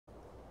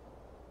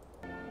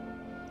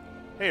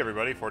Hey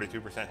everybody,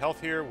 42% health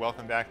here.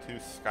 Welcome back to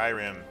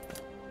Skyrim.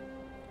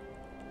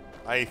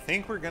 I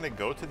think we're gonna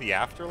go to the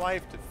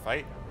afterlife to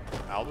fight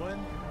Alduin.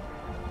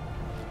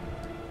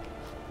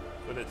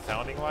 What it's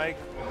sounding like.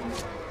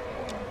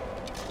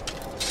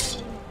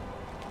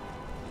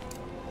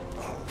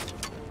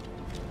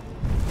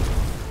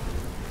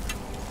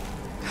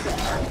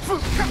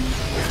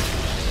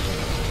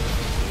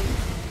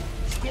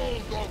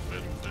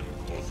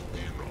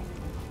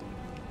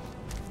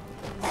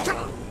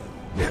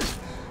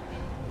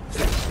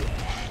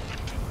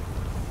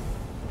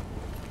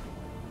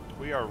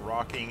 We are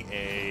rocking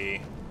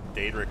a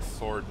Daedric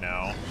sword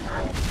now.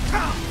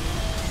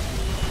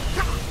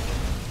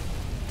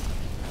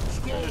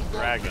 There's a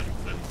dragon.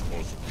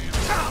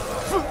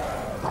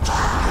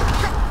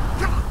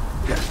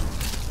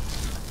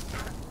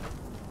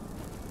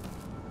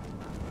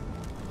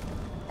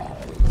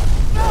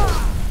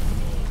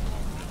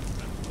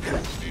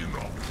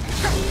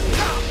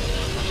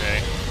 Okay.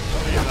 For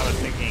some reason I was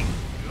thinking.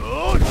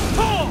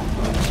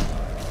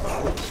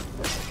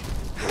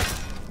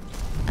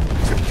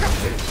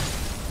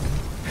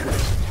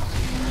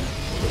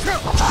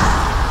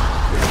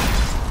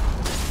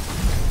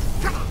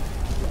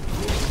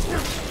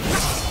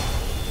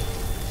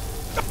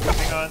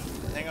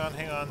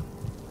 Hang on.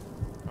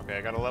 Okay,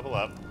 I gotta level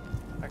up.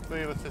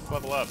 Actually, let's just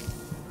level up.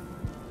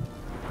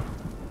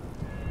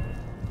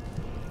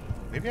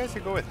 Maybe I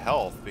should go with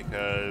health,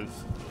 because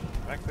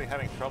I'm actually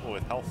having trouble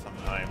with health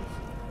sometimes.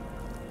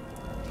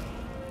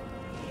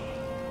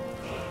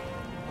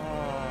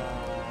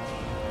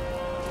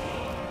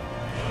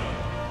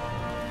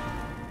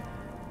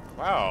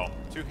 Wow,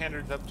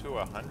 two-handers up to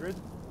 100?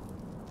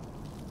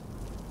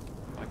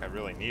 Like I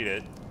really need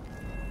it.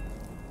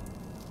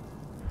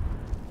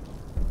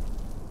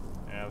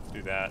 Yeah, let's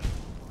do that.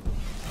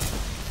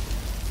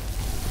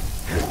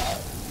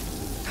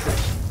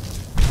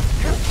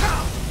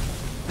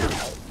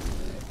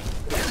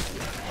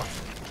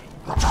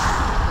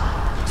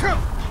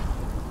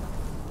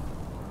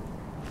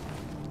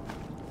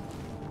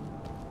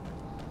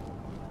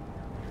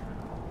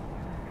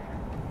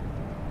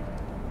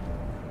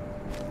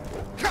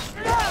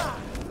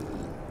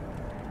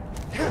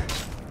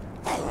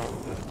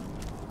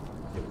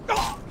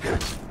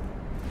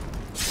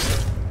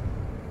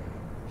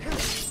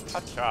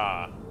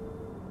 Hacha.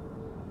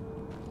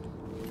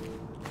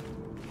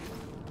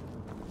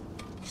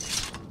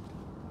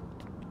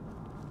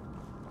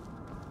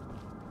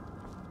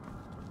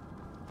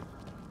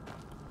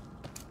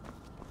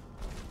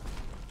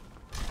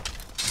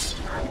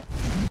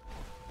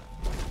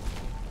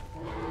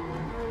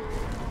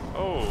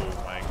 Oh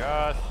my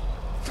gosh.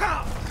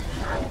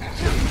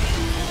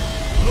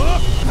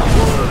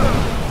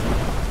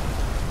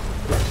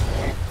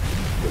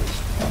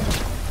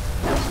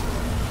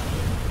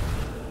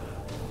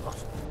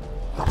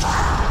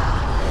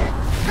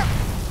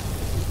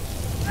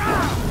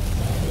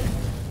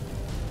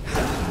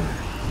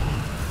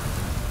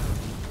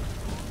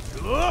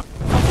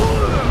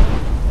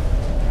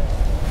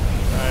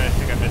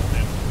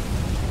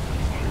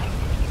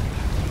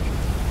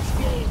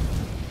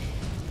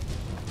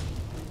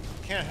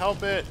 Can't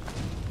help it.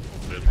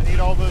 I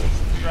need all the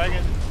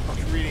dragon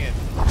ingredients.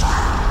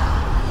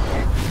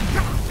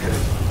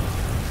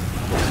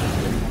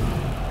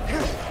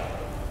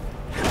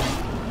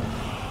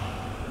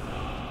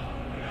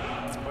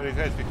 Well, these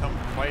guys become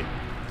quite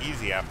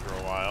easy after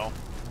a while.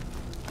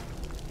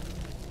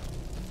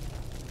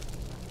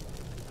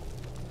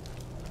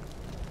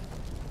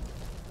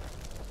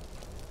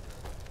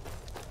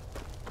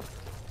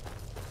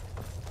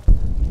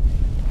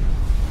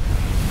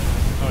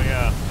 Oh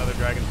yeah, another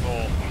dragon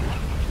soul.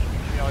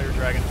 Give me all your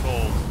dragon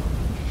souls.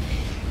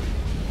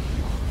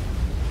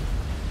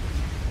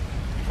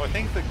 So I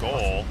think the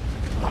goal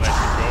that I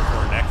should go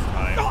for next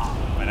time,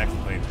 my next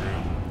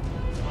playthrough.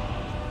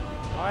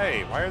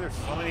 Why are there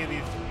so many of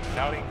these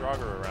shouting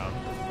Draugr around?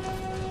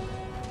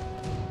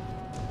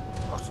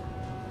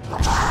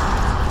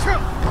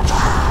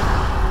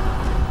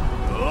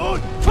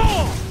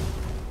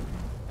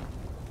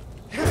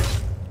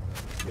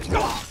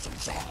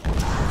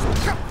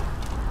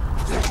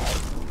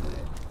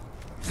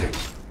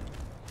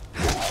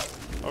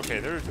 Okay,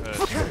 there's a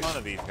ton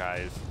of these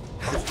guys.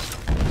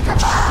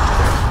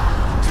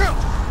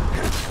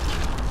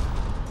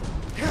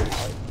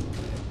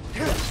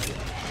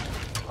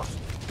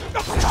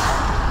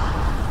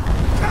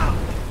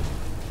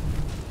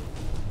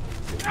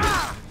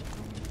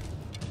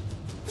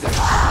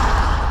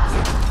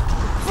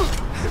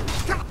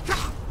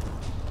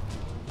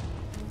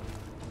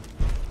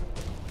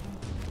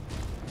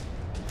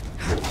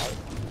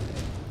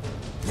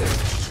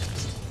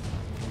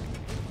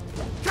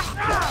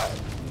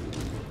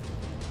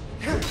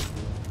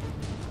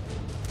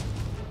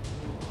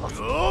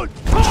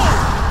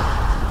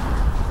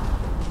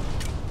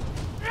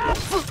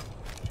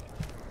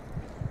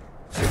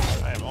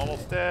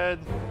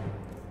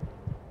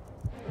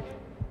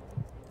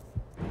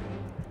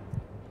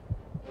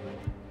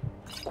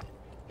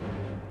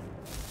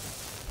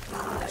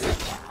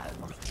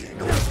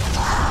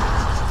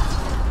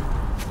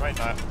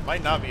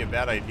 Might not be a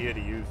bad idea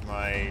to use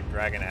my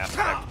dragon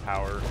aspect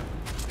power.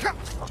 You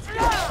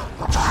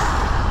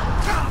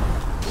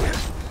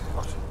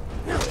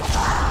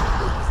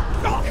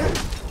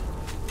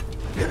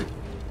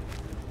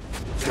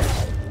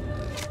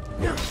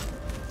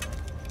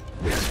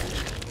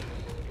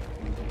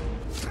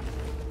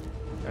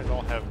guys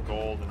all have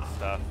gold and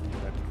stuff.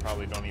 I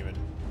probably don't even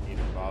need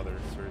to bother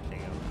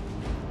searching them.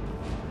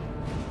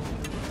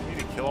 Need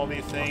to kill all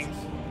these things.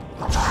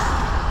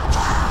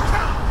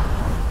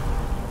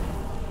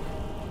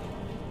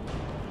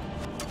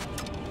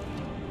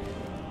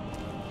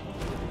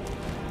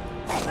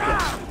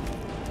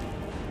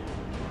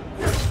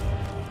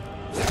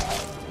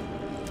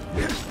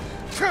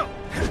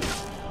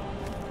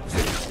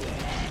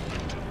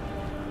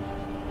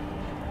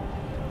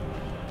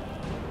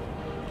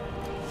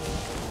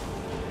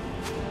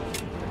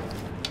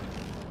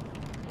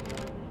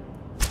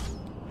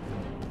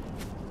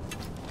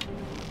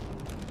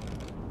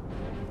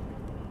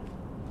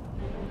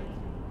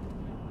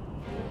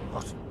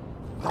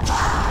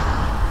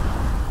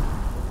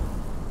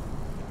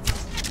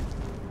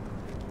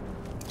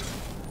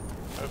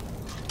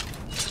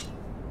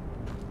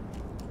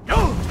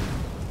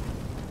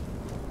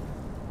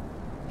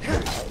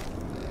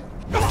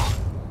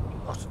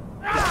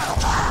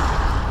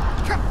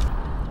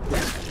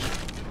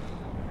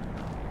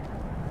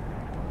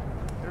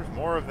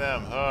 More of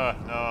them.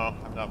 No,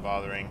 I'm not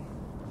bothering.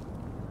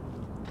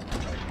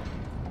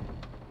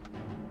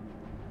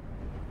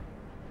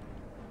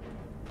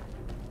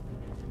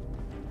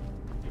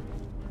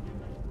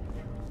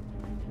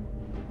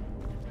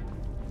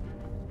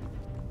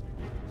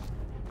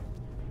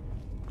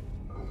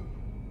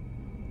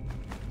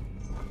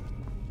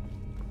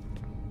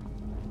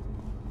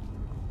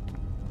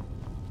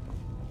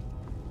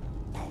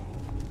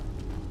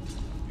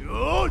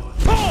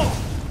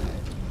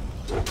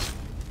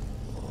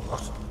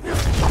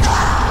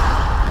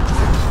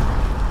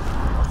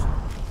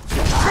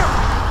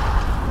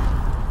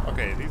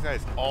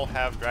 All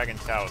have dragon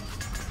shouts.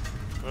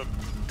 Whoop.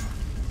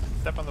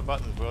 Step on the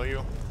buttons, will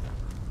you?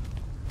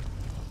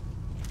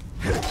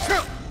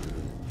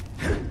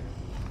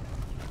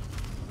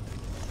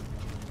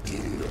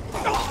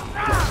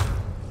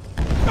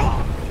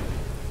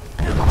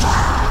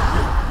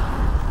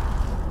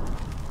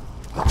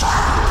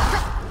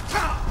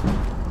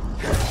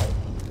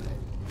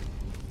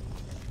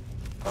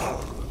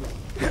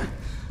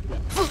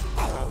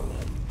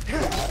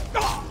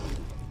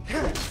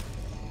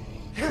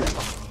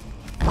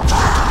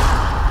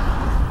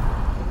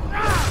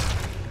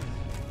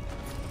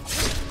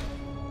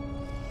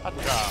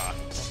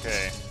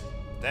 Okay.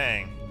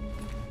 Dang.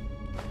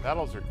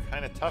 Battles are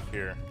kind of tough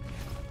here.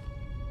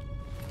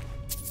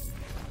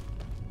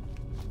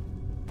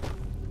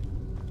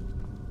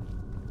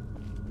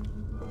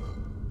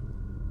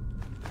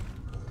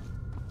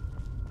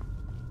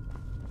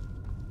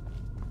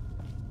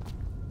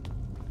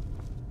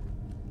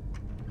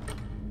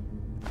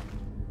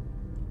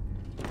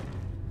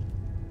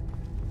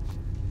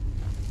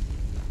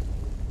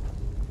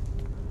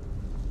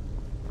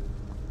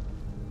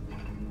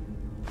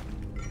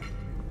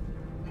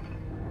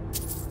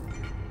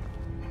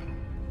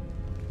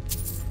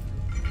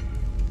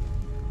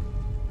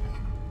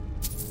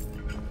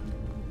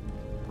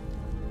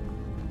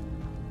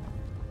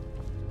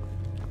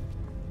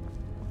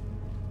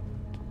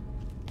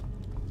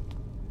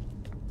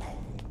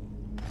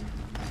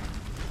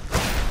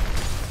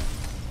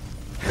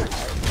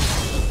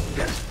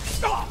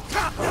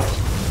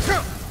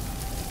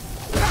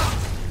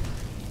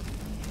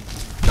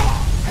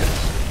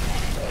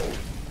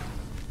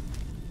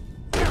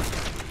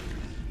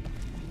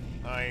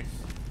 Nice.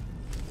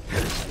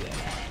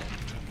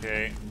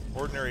 Okay,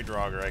 ordinary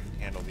Draugr, I can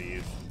handle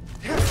these.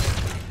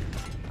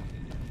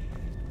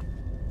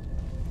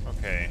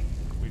 Okay,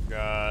 we've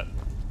got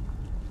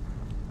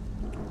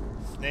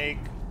snake,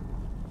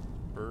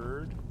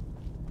 bird,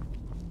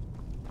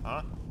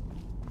 huh?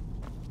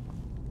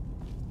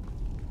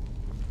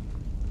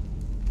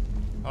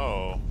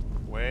 Oh,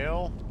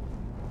 whale,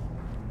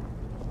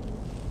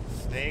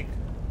 snake,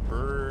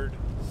 bird,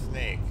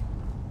 snake.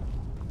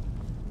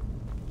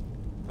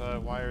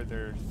 But why are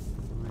there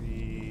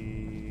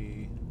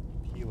 3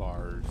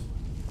 Pilars?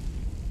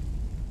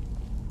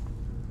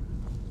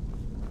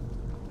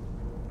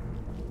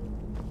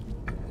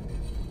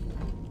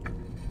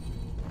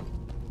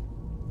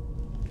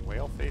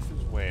 Whale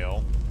faces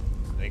whale.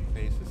 Snake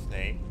faces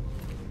snake.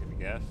 Give a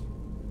guess.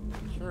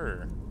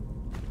 Sure.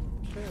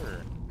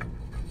 Sure.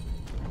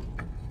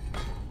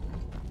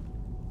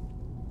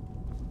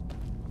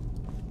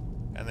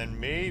 And then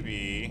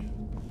maybe...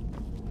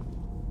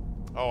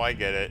 Oh, I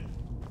get it.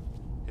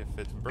 If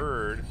it's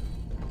bird,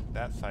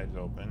 that side's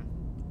open.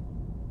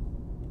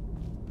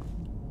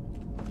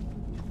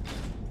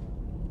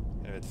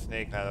 If it's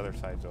snake, that other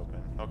side's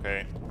open.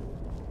 Okay.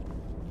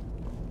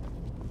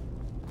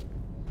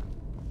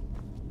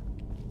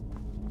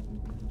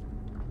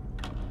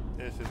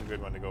 This is a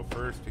good one to go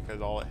first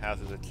because all it has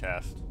is a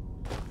chest.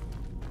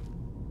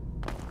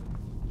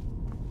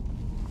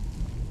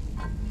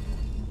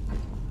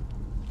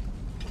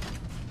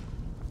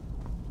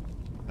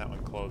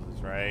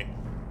 right?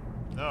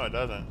 No, it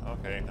doesn't.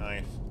 Okay,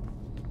 nice.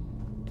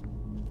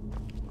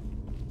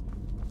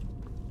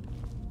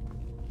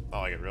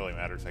 Not like it really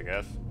matters, I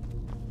guess.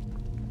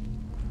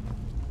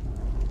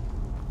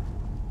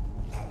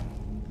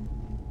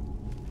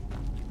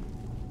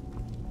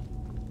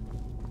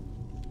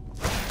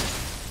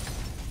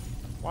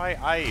 Why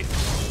ice?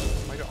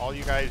 Why do all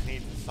you guys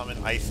need to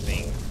summon ice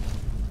things?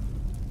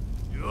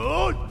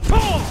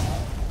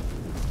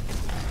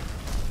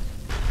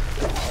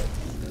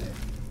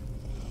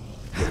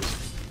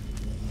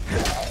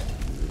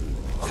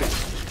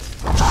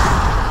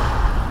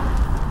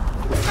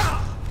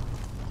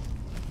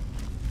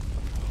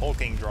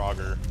 Hulking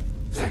Draugr.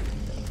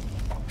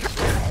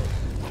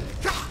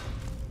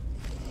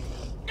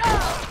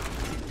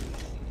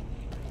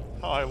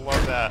 Oh, I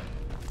love that.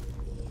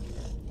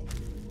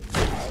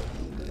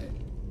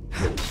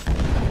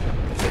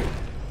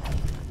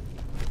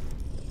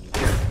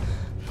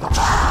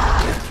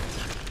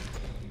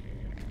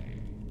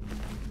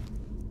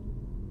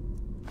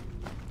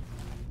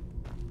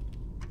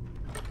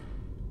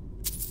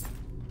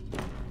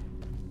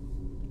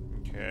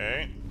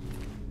 Okay.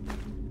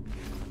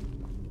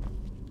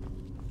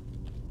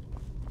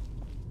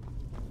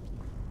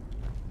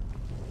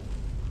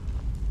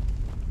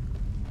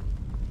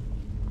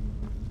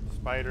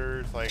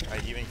 Spiders, like, I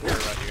even care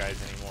about you guys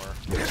anymore.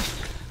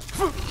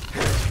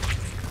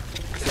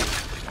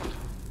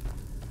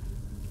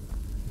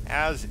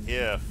 As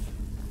if.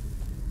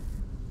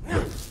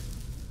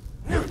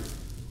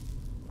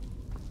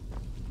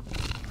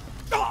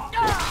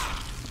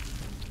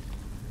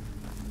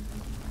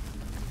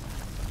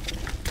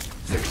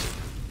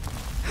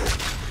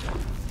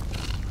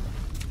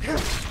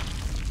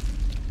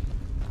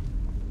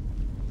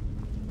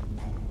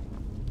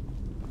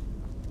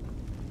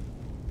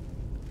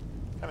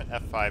 I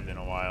haven't F5'd in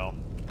a while.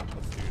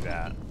 Let's do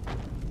that.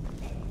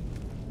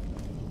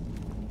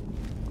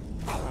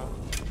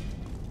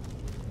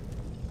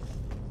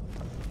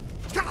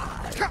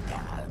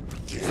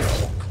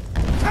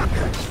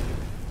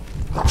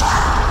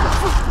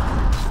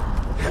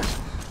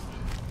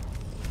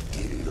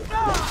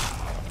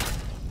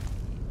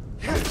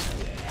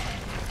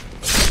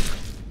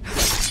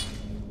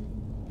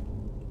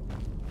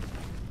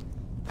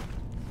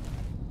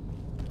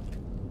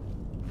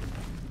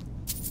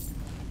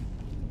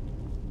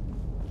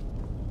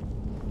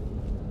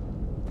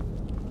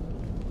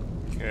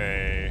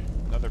 Okay,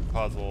 another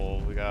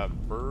puzzle. We got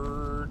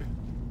bird.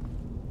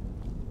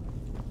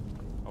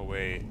 Oh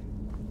wait.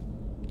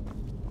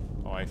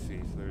 Oh, I see.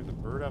 So there's a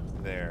bird up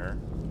there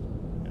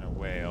and a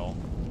whale.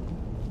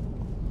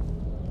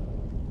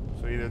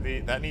 So either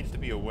that needs to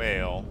be a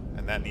whale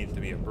and that needs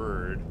to be a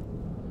bird,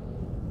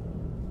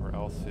 or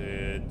else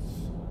it's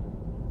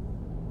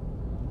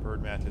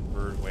bird matches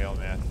bird, whale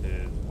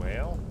matches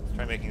whale. Let's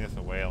try making this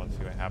a whale and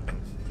see what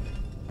happens.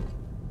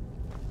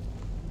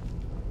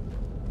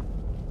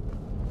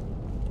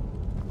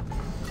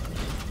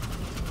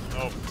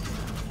 Nope.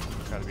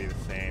 It's gotta be the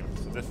same.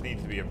 So this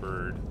needs to be a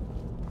bird.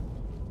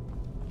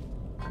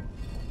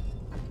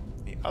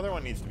 The other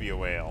one needs to be a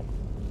whale.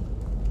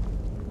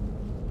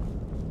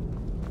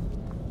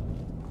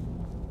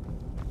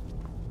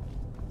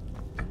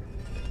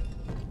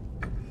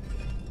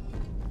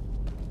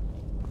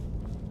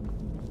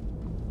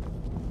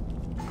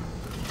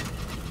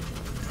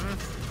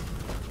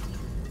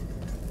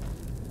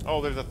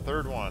 Oh, there's a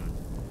third one.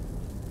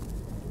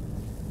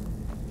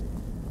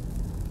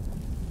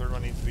 Third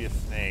one needs to be a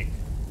snake.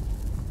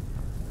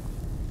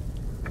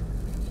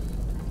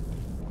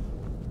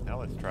 Now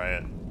let's try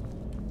it.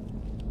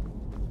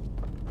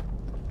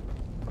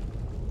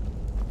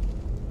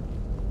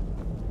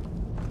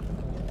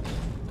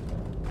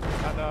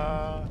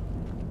 Ta-da!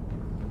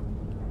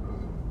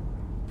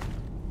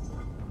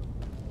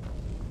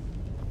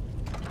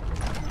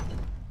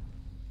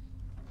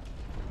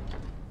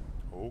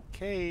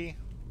 Okay.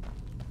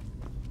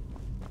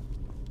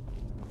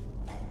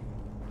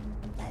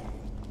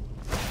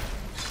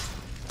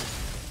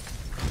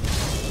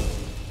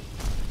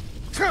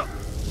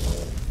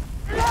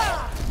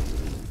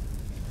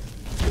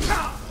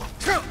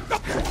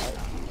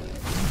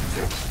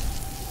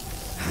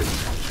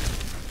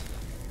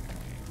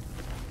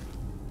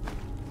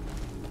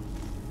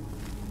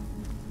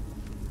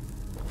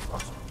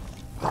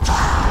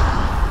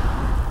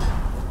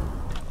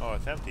 Oh,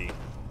 it's empty.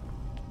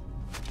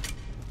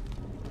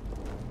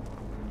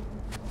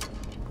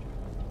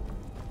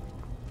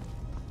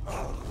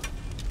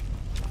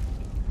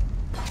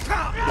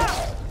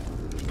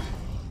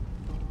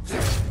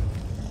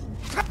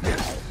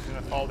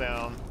 Fall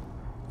down.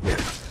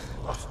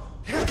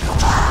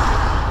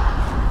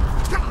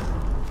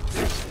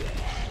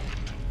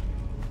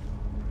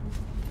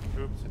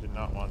 Oops, I did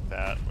not want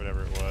that.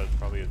 Whatever it was,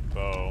 probably his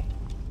bow.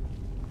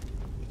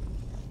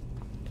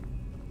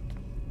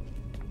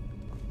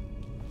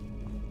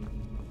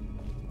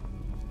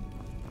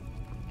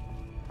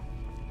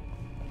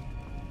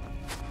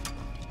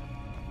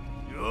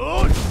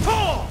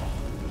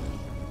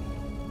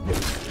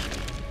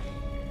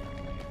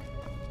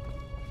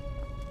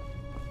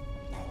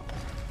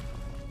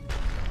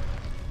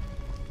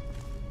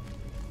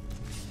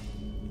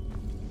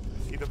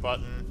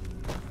 button.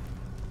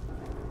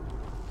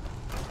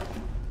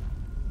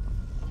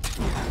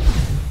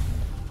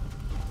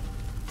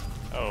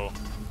 Oh.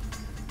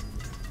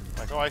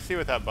 Like, oh, I see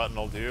what that button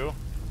will do.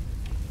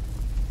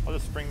 I'll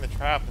just spring the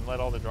trap and let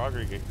all the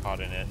Draugr get caught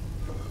in it.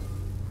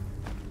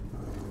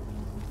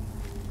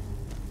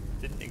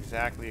 Didn't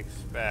exactly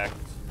expect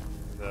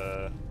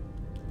the...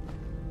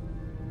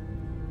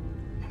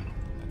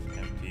 That's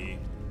empty.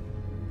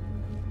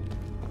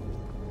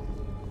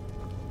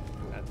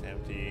 That's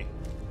empty.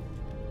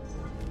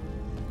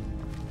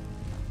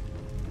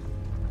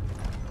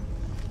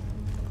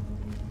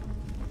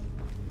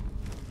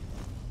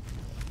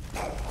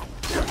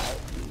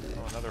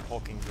 Oh, another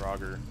hulking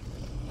Draugr.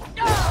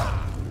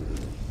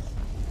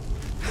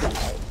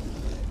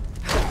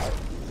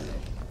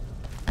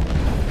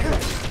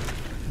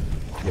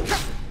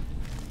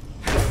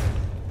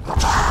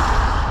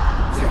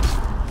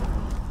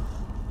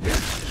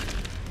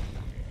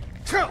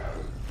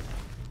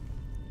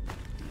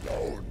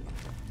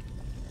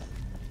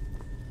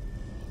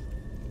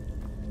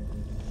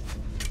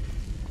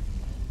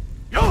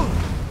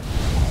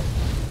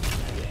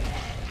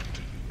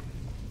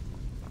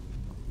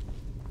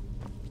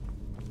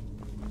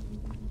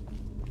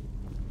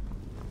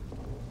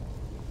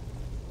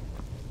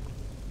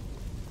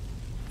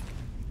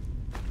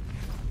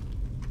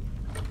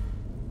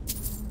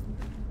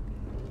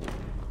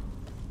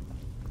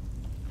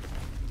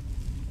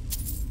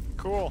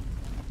 Cool.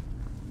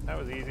 That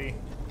was easy.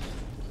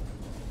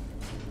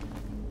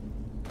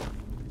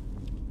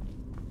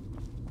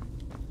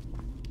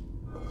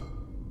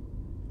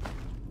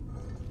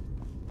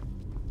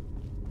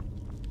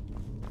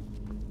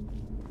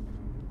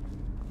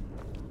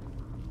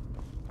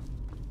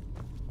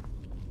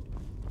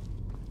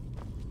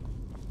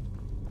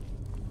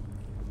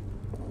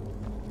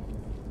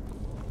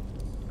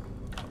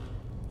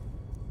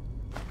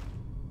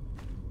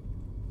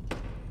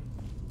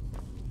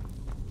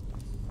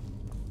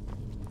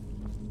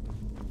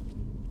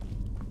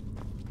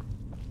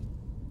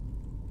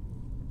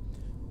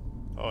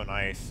 Oh,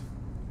 nice.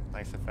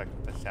 Nice effect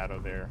with the shadow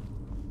there.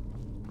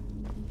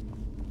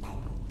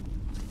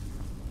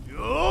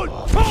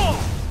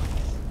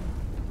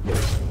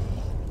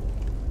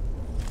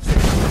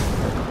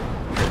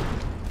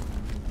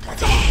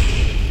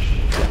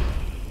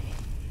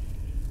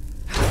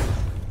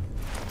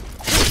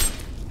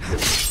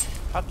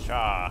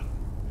 Hacha.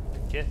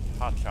 Get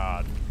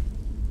hachad.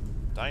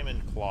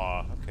 Diamond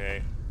claw.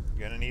 Okay.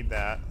 Gonna need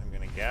that, I'm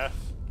gonna guess.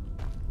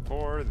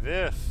 For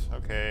this.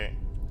 Okay.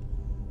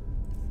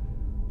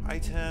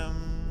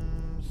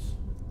 Items.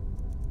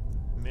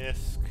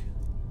 Misk.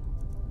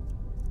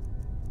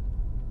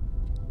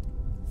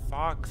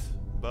 Fox,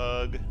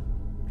 bug,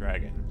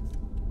 dragon.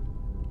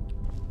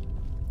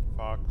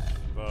 Fox,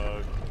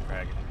 bug,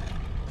 dragon.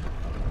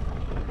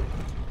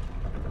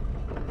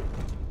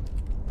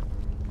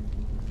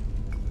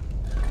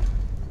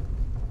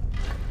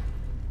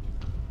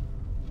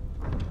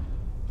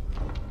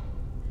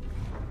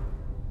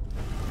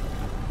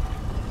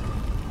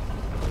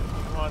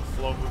 Come on,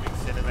 slow-moving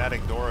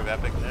cinematic door of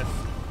epicness.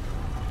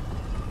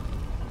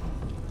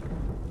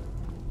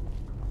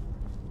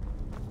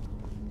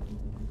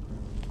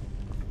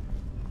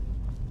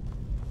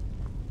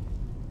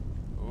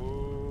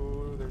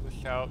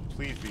 Shout,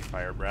 please be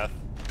fire breath.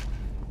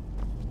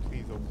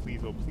 Please, oh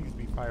please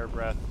be fire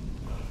breath.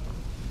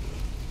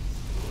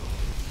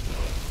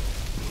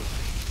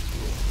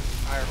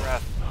 Fire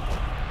breath.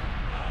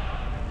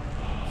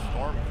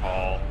 Storm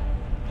call.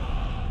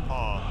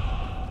 Huh.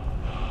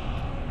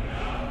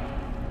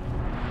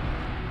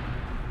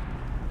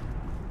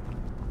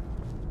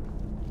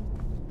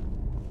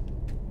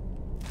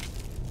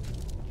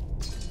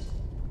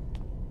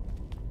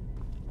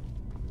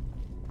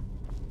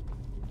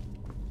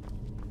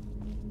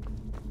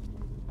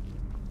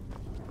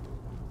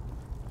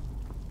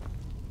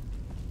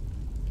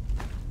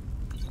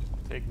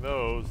 Take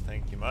those,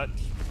 thank you much.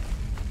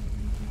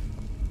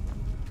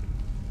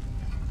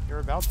 You're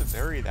about to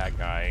bury that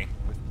guy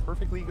with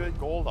perfectly good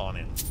gold on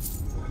it.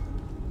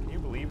 Can you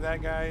believe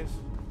that, guys?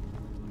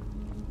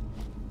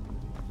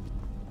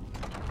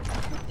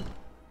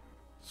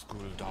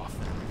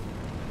 Skulldolphin.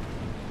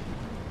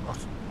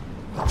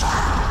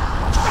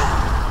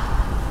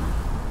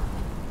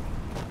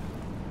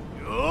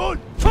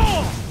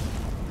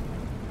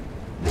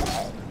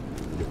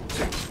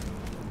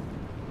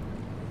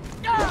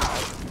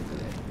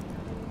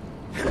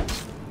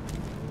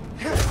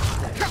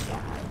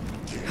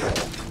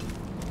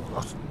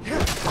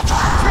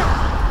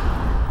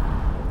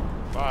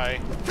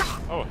 Bye.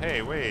 Oh,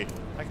 hey, wait.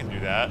 I can do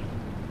that.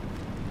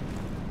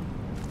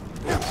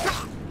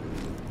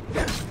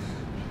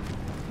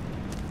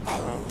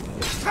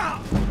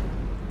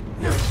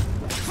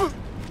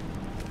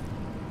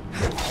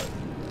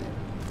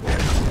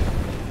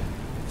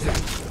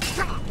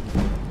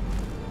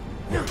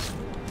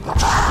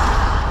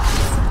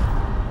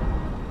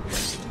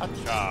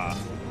 Hacha.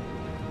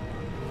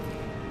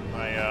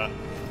 My,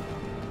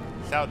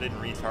 Sal didn't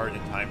recharge in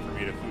time for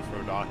me to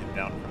Fusro him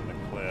down from the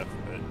cliff,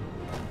 but...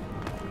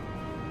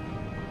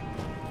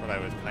 I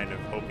was kind of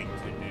hoping to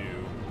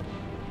do.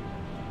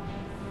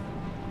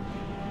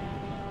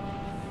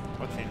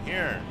 What's in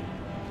here?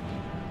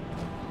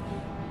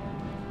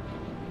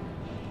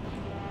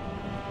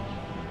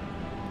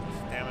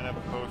 Stamina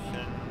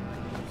potions.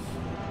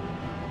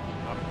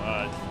 Not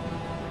much,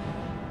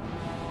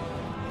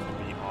 to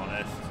be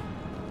honest.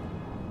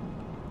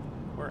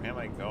 Where am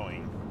I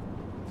going?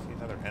 I see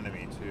another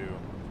enemy too.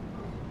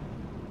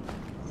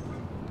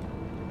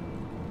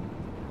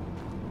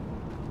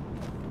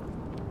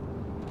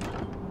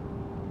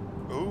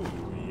 Ooh,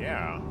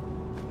 yeah.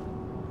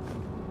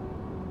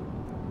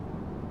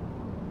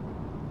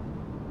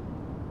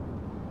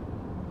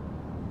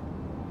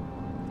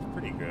 It's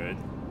pretty good.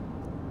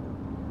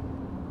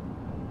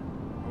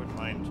 I wouldn't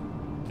mind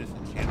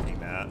disenchanting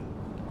that.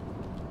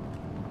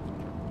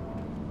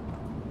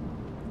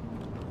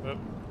 Oop.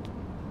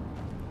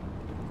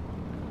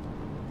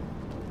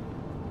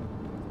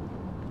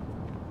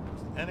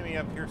 There's an enemy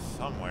up here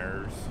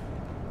somewheres,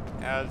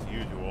 as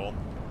usual.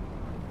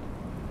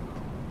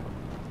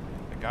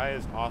 A guy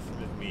as awesome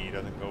as me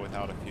doesn't go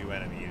without a few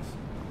enemies.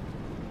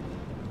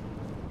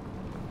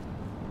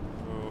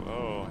 Ooh,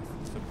 oh,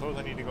 I suppose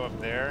I need to go up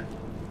there.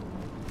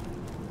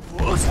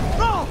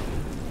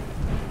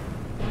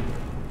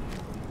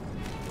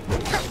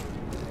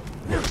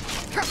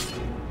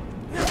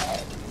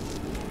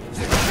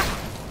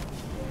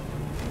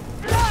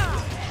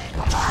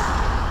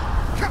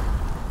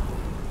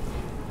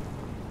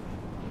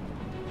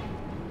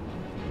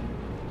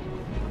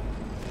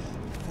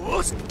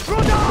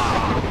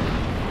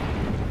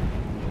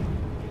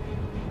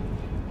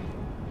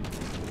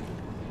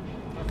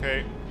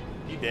 Okay,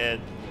 he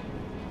dead.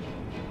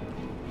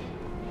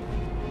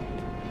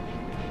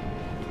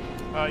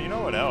 You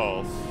know what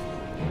else?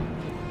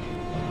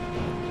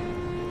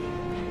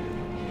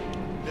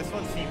 This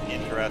one seemed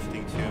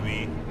interesting to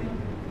me.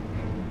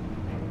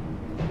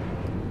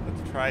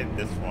 Let's try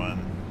this one.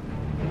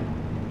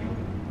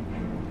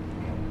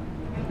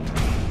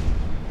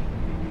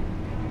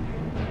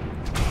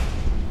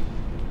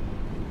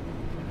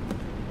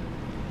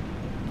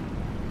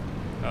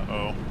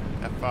 Uh-oh.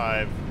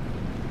 F5.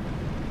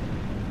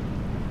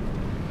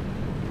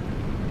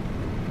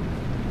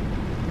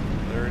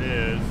 There it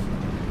is.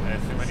 I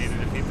assume I need to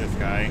defeat this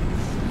guy.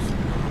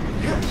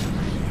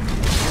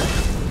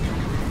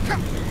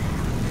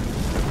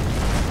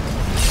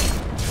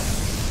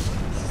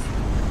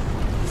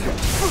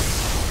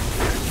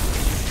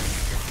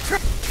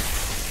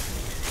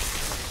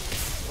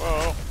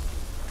 Whoa.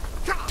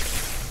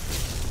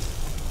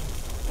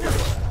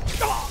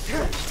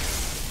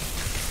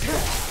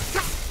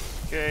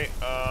 Okay,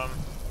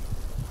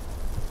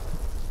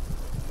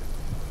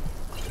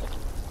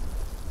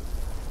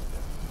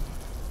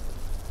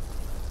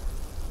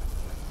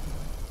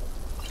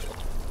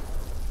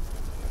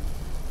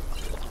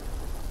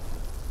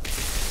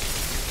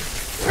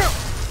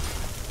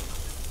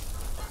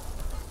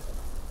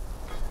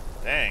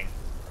 dang.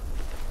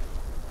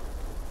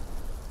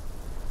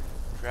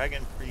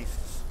 Dragon Priest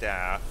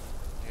Staff.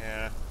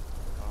 Yeah.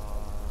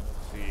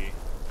 Let's see.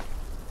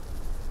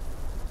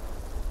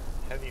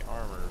 Heavy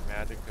armor,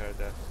 magicka,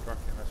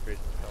 destruction,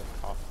 restoration spells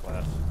cost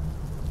less.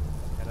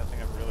 Yeah, nothing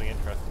I'm really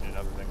interested in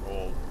other than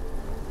gold.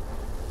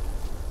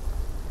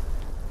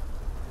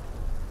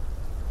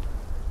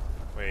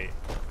 Wait.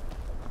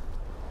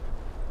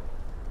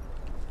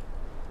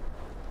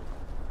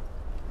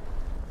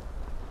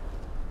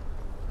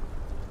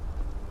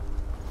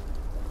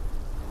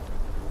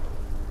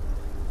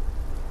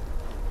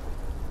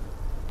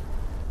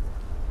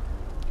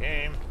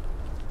 Game.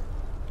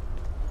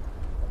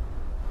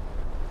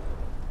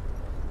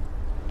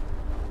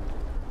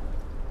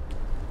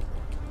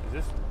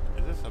 Is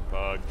this a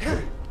bug?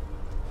 It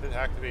says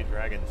activate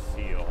dragon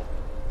seal.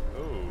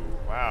 Ooh,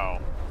 wow.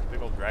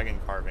 Big old dragon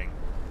carving.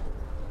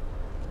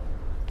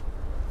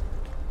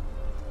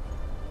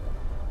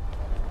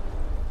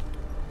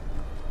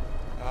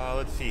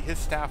 Let's see. His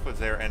staff was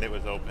there and it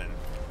was open.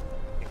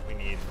 I think we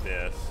need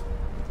this.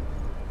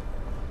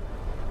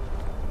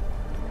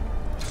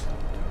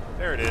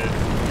 There it is.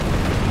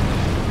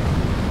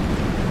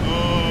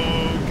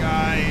 Oh,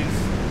 guys.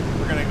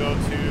 We're gonna go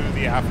to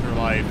the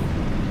afterlife.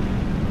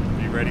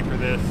 Are you ready for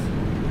this?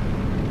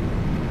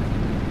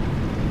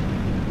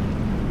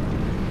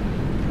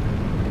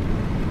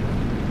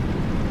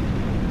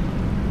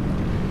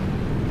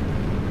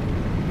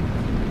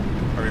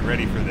 Are we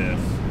ready for this?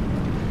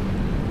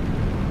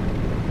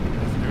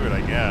 Let's do it,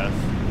 I guess.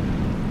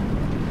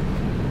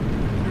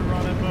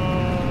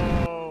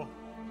 Geronimo!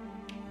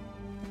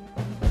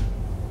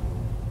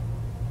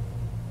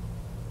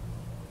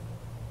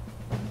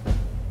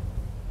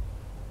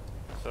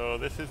 So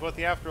this is what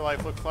the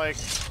afterlife looks like.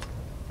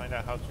 Find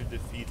out how to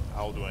defeat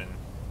Alduin.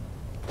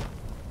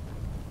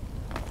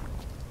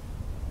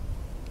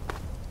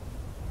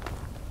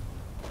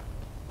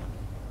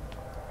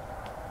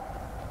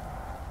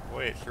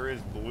 Boy, it sure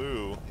is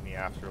blue in the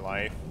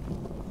afterlife.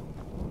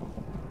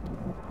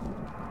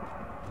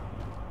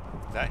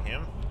 Is that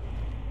him?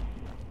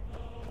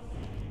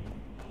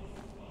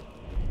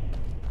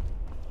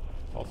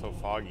 It's also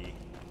foggy.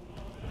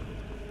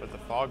 but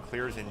the fog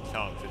clears in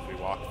chunks as we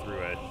walk through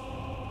it.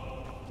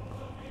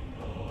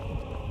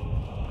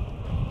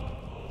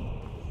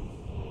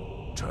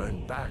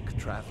 Turn back,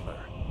 traveler.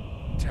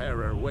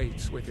 Terror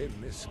waits within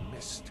this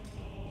mist.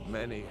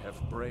 Many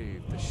have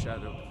braved the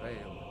shadowed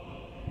veil,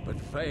 but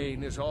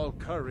vain is all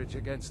courage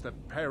against the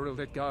peril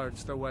that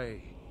guards the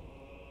way.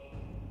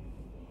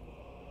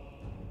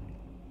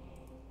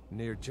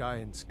 Near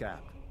Giant's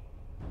Gap,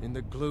 in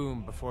the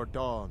gloom before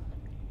dawn,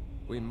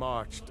 we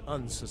marched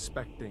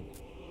unsuspecting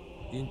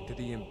into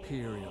the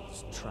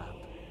Imperial's trap.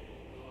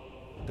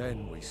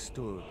 Then we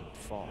stood and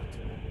fought,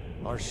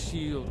 our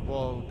shield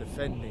wall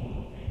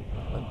defending,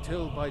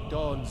 until by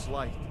dawn's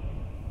light,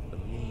 the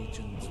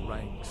Legion's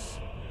ranks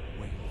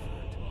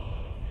wavered.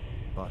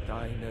 But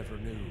I never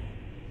knew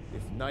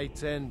if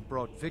Night's End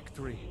brought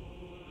victory,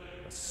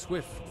 a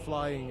swift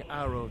flying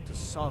arrow to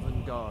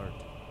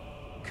Sovngarde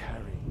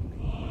carried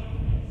me.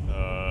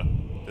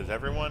 Does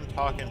everyone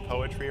talk in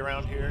poetry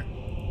around here?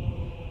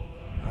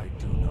 I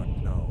do not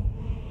know,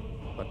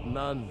 but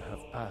none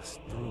have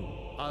passed through.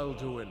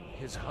 Alduin,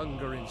 his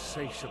hunger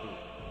insatiable,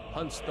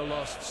 hunts the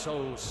lost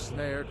souls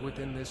snared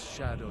within this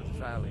shadowed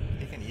valley.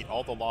 He can eat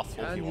all the lost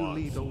souls he Can you wants.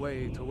 lead the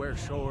way to where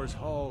Shore's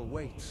Hall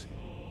waits,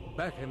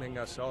 beckoning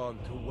us on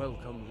to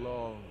welcome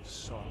long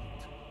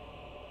sought?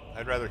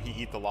 I'd rather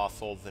he eat the lost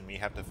souls than me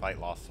have to fight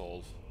lost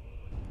souls.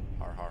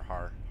 Har har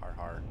har har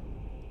har.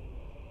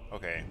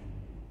 Okay.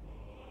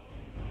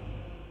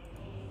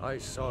 I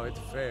saw it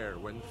fair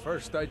when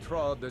first I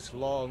trod this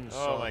long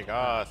Oh my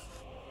gosh.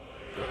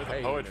 Go to the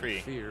pain poetry.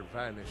 and fear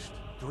vanished,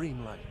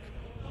 dreamlike,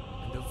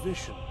 and a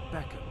vision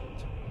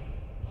beckoned.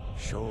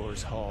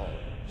 Shore's Hall,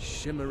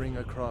 shimmering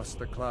across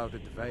the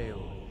clouded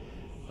veil,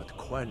 but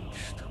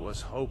quenched was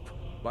hope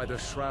by the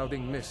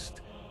shrouding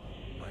mist.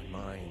 My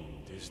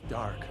mind is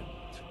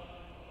darkened.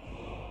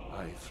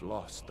 I've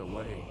lost the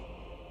way,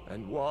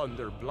 and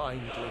wander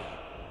blindly.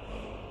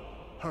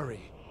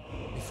 Hurry,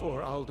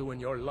 before Alduin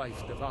your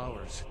life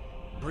devours.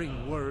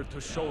 Bring word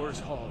to Shore's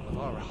Hall of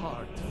our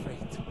hard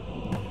fate.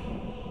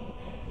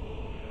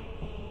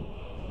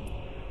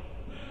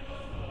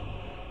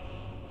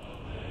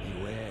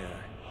 Beware,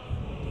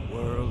 the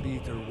World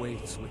Eater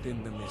waits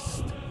within the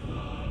mist.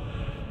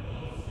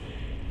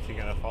 Is he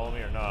gonna follow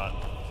me or not?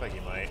 Looks like he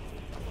might.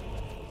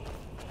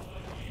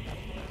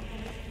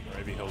 Or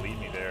maybe he'll lead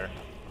me there.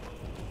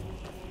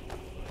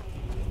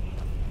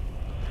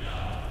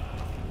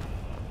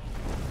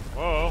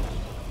 Whoa!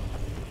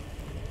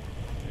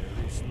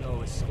 There is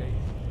no escape.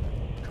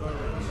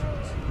 Courage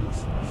is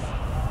useless.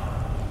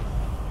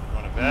 You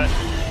wanna bet?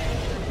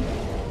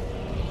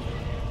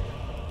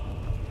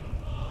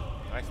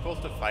 Am I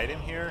supposed to fight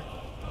him here?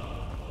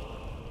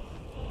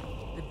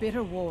 The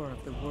bitter war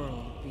of the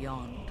world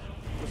beyond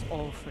was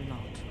all for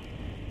naught.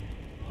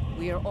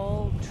 We are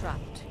all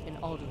trapped in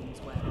Alduin's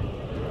web.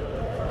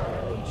 For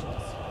our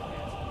ages.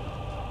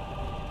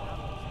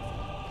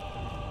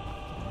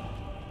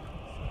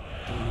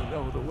 Do you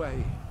know the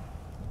way?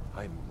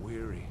 I'm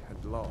weary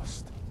and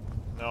lost.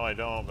 No, I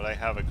don't, but I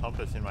have a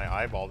compass in my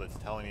eyeball that's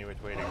telling me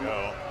which way to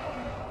go.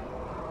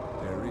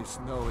 There is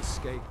no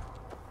escape.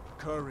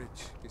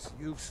 Courage is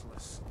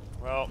useless.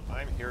 Well,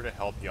 I'm here to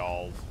help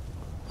y'all.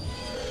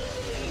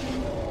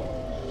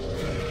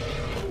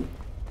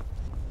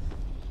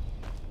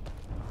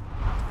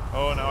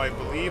 Oh, now I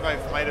believe I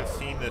might have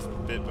seen this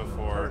bit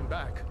before. Turn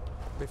back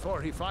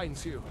before he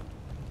finds you.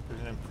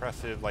 There's an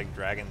impressive, like,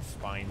 dragon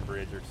spine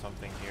bridge or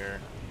something here.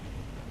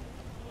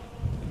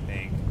 I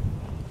think.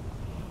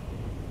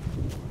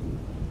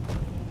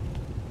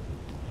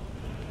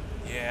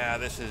 Yeah,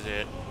 this is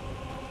it.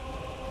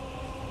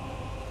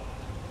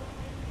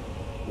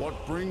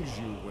 What brings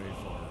you,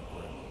 Wayfarer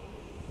Grim?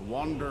 To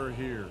wander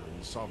here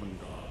in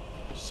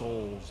Sovngarde,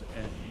 Soul's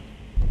End.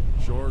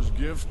 Shore's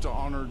gift to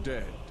honor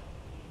dead.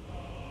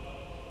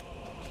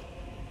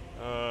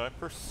 I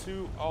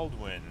pursue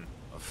Alduin.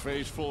 A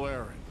fateful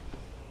errand.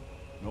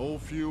 No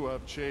few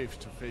have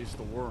chafed to face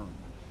the worm,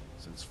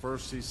 since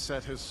first he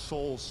set his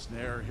soul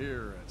snare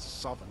here at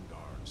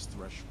Sovngarde's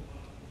threshold.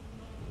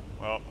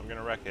 Well, I'm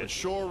gonna wreck But it.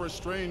 Shore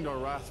restrained our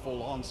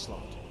wrathful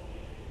onslaught.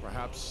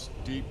 Perhaps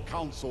deep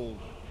counseled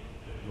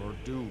your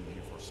doom he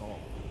foresaw.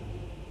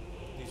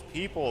 These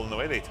people and the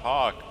way they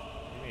talk,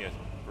 give me a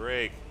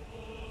break.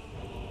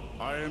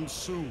 I am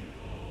soon,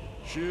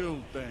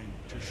 shield thing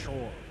to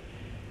Shore.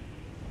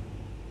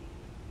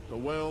 The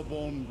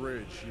whalebone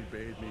bridge he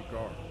bade me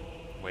guard.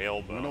 I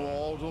know Whalebone.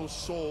 all those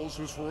souls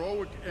whose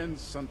heroic end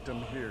sent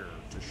them here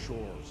to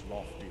Shore's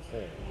lofty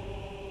hall.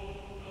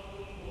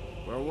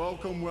 Where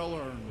welcome well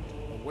earned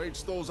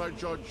awaits those I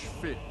judge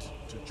fit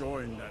to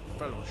join that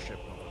fellowship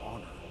of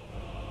honor.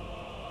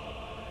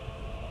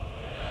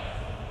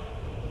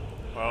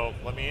 Well,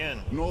 let me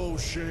in. No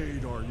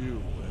shade are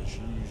you, as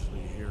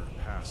usually here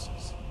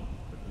passes.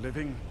 But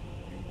living,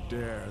 you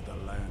dare the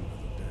land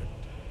of the dead.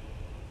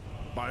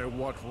 By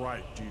what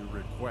right do you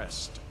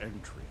request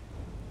entry?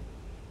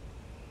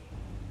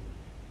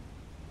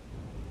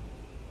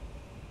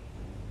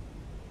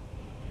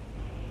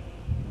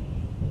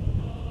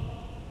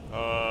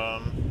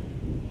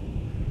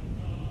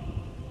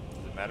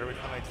 Does it matter which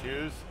one I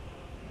choose?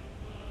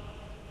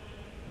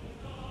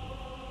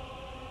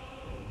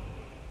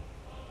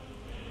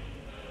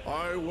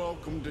 I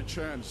welcome the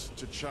chance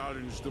to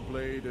challenge the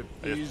blade of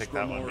I just Thieves picked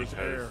that one Guild's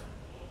because- heir,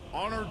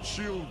 honored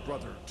shield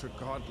brother to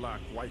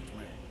godlike white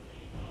men.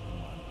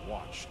 I'm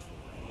watched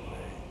for away.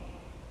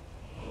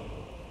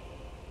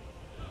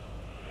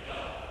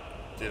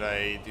 Did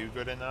I do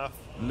good enough?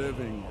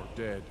 Living or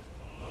dead,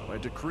 by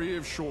decree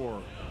of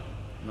shore,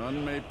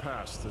 none may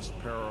pass this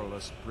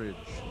perilous bridge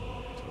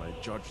till I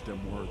judge them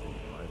worthy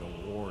by the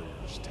warrior's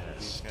He's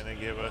test. gonna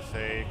give us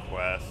a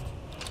quest.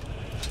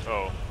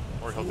 Oh,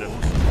 or he'll just...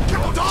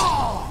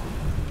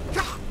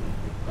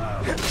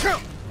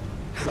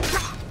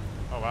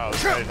 Oh wow,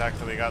 this guy's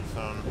actually got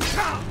some...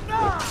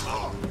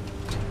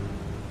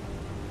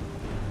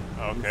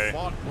 Okay. You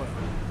fought well.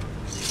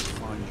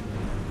 Find you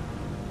well.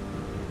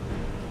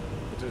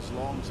 It is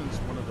long since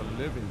one of the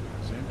living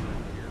has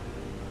entered here.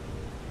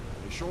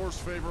 May shore's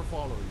favor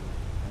follow you,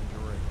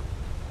 and your aid.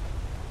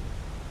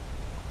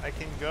 I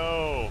can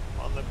go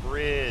on the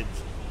bridge.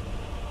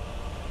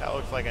 That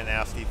looks like a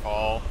nasty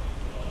fall.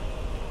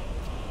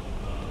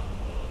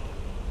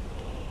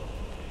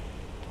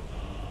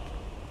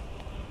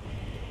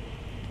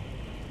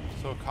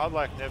 So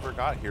Kodlak never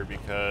got here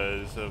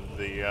because of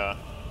the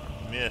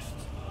mist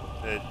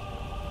that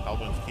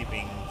Alduin's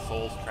keeping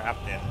souls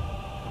trapped in.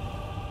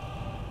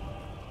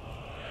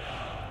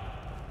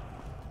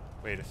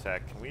 Wait a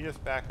sec, can we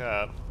just back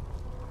up?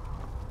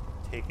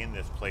 Take in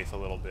this place a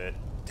little bit.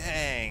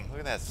 Dang, look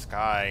at that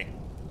sky.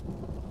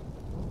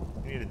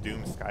 We need a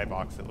Doom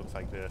skybox that looks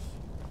like this.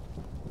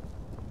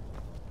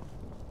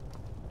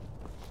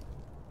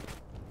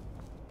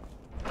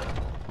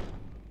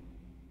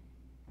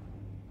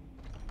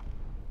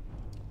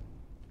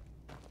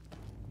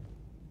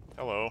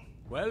 Hello.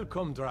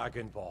 Welcome,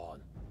 Dragonborn.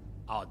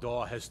 Our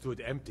door has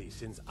stood empty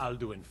since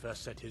Alduin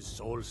first set his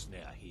soul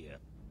snare here.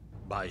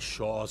 By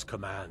Shore's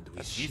command, we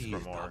That's East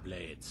sheathed Grimoire. our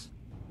blades,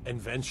 and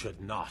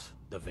ventured not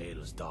the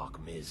Vale's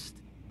dark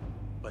mist.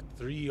 But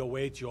three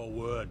await your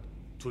word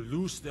to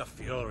loose their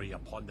fury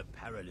upon the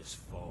perilous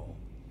foe.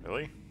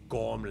 Really?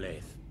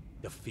 Gormlaith,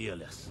 the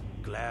fearless,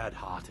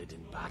 glad-hearted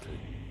in battle.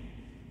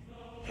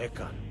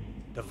 Hekon,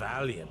 the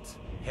valiant,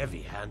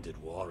 heavy-handed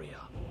warrior.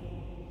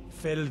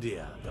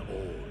 Feldir, the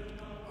old,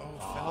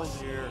 Oh,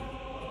 Feldir.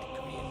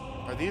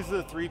 Are these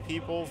the three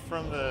people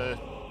from the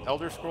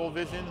Elder Scroll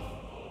vision?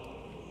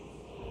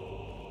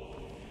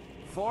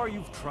 Far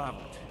you've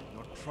traveled,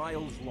 your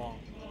trials long,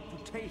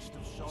 to taste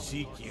of song.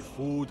 Seek ye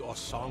food or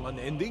song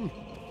unending?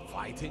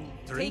 Fighting,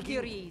 drinking,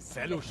 your ease,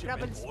 fellowship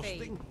grab and and spade.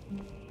 boasting?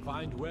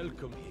 Find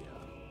welcome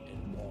here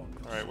in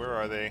warmth. Alright, where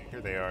are they?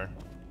 Here they are.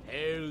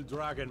 Hail,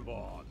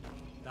 Dragonborn.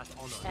 That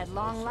honor At is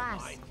long also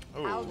last, mine.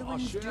 Oh. Alduin's Our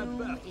shared doom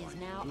birthright. is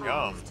now Yum.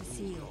 ours to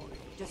seal.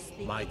 Just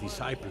think My of the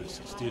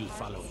disciples still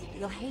follow you.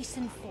 You'll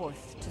hasten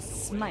forth to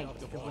smite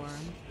the worm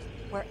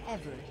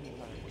wherever he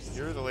lurks.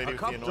 You're the lady A with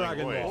cup the annoying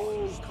dragon voice.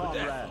 Oh,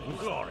 comrades, And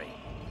glory.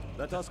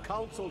 let us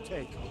counsel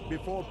take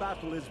before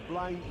battle is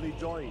blindly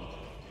joined.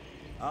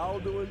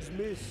 Alduin's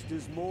mist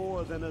is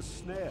more than a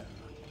snare.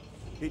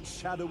 Its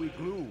shadowy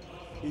gloom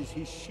is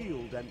his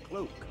shield and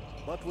cloak.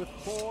 But with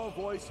four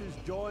voices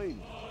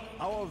joined,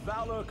 our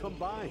valor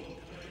combined,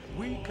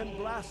 we can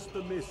blast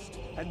the mist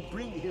and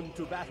bring him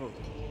to battle.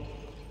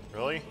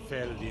 Really?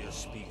 Feldir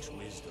speaks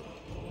wisdom.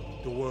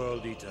 The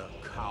World Eater,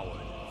 coward,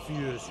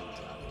 fears you,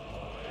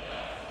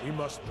 Dragonborn. We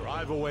must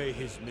drive away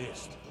his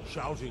mist,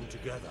 shouting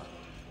together,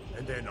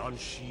 and then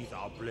unsheath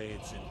our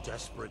blades in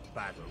desperate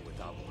battle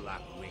with our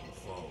black-winged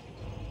foe.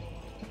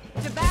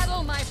 To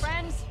battle, my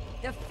friends!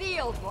 The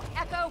field will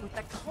echo with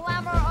the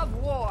clamor of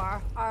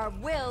war, our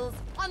wills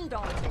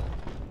undaunted.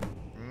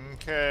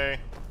 Okay.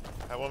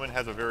 That woman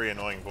has a very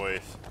annoying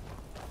voice.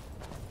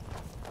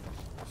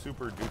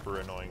 Super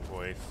duper annoying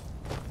voice.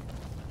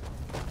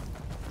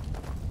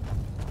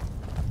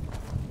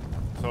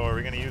 So are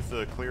we gonna use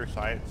the clear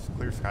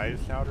skies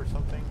shout or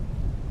something?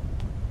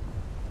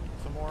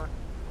 Some more?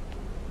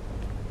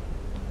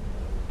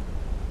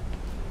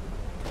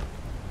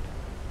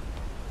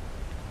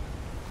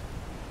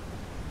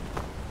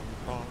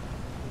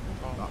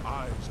 The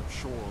eyes of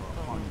shore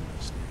upon you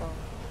this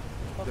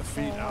day.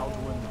 Defeat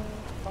Alduin.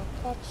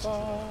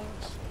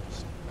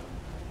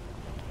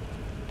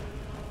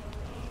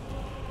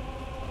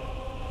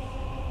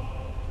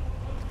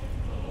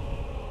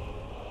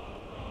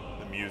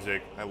 The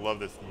music. I love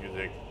this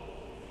music.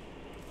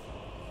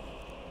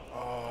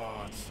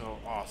 Oh, it's so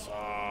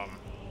awesome.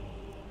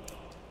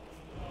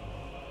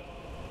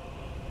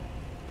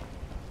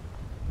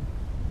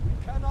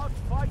 We cannot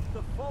fight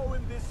the foe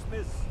in this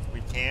mist.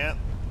 We can't?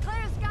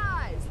 Clear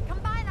skies!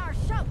 Combine our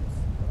shouts!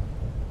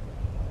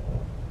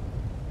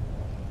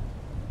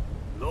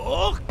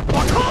 Look!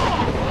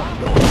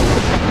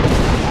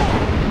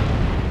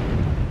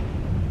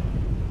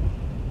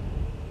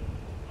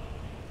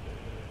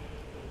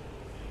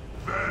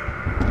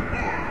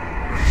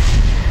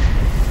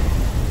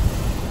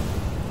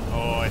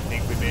 Oh, I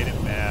think we made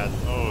him mad.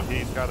 Oh,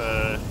 he's got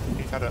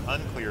an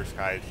unclear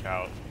skies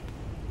shout.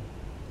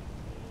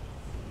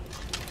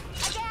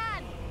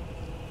 Again!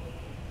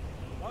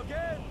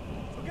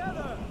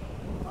 together!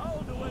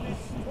 Alduin is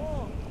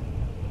strong!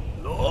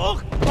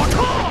 Look!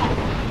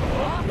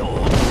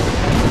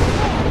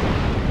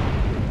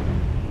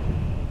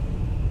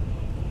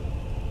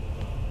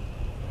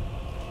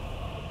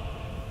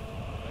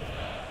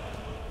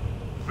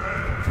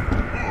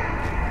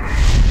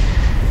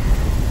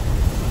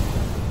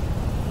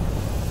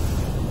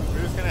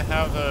 We're just gonna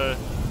have a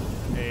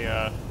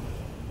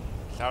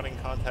shouting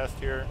contest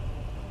here.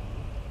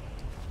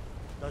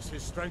 Does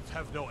his strength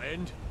have no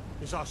end?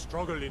 Is our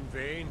struggle in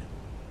vain?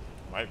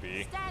 Might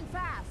be. Stand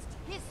fast.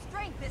 His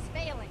strength is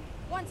failing.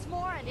 Once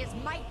more, and his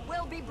might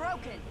will be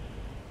broken.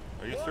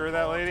 Are you sure of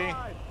that, lady?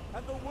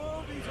 And the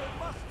world eater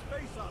must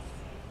face us.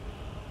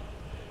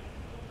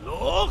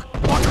 Look!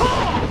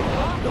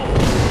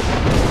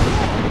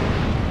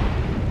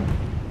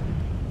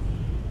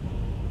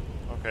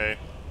 Okay.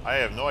 I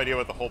have no idea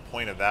what the whole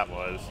point of that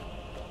was.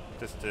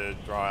 Just to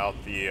draw out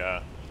the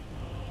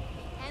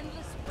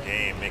Endless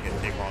game, make it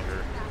take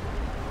longer.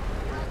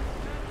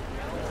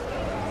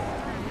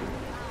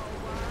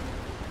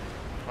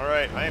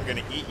 Alright, I am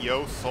gonna eat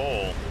yo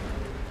soul.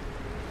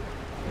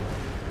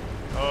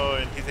 Oh,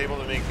 and he's able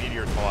to make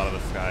meteors fall out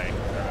of the sky. I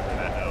remember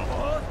that now.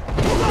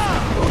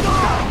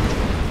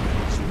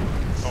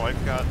 Oh,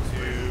 I've got to...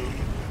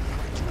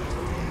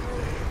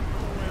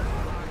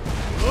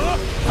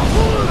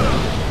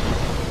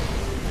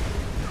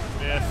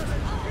 Missed.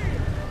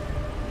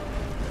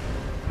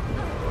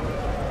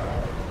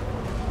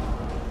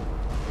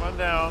 Come on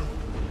down.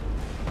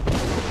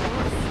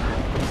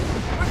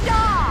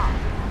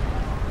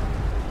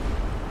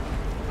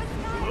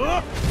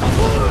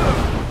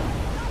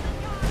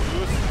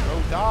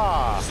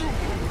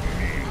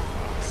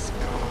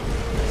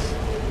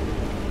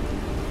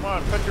 Come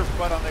on, put your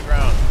butt on the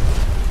ground.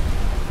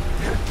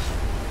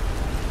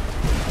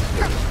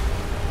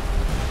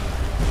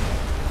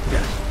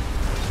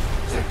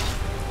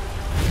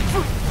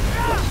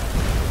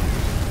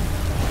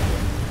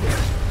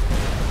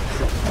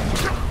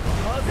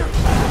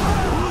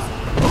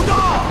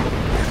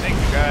 Thank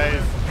you,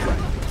 guys.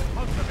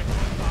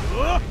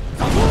 Up.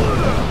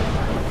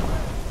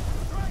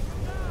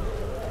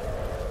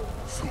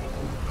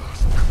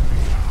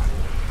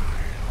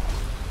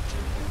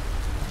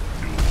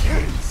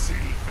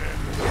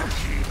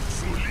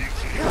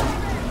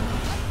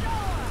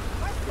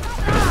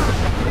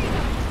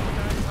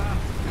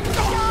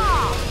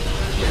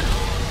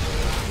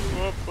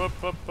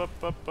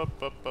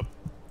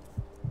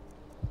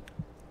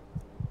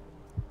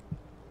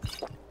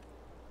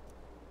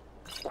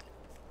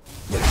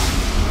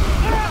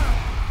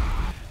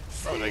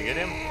 Oh, did I get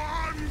him? I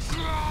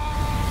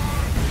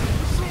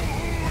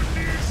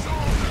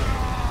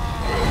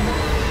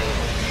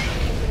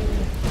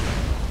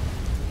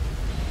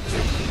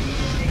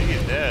think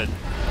he's dead.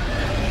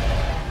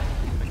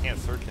 I can't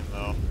search him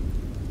though.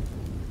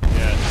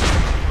 Yet.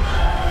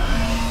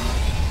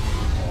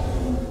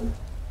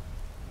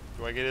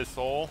 Do I get his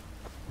soul?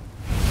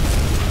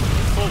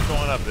 His soul's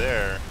going up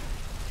there.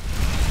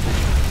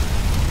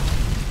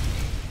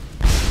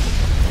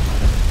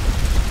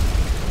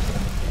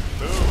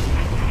 Boom.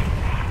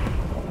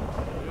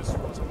 This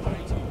was a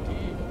mighty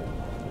deed.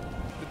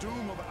 The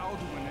doom of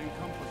Alduin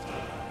encompassed the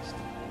past,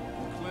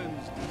 and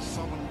cleansed the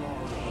southern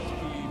guard of its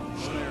evil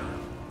snare.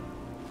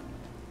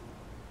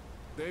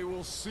 They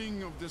will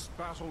sing of this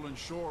battle in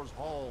Shore's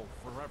Hall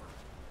forever.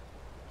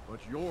 But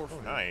your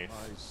fate nice.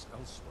 lies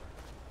elsewhere.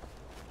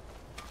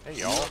 Hey,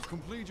 You y'all. have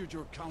completed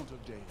your count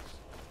of days.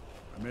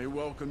 I may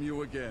welcome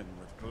you again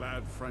with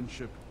glad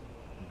friendship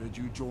and bid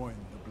you join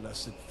the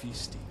blessed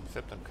feasting.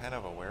 Except I'm kind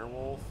of a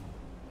werewolf.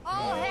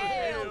 All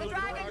hail the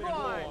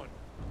Dragonborn!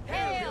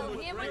 Hail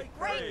him with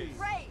great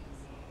praise!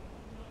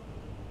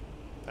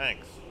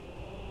 Thanks.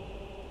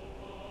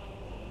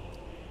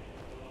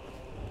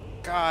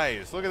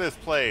 Guys, look at this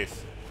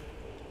place.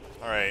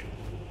 Alright.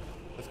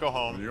 Let's go When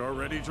home. you are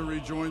ready to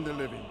rejoin the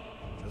living,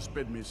 just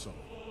bid me so,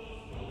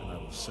 and I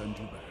will send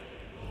you back.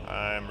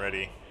 I'm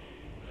ready.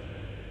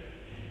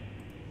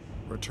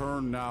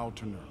 Return now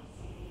to Nurn,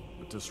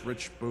 with this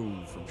rich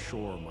boon from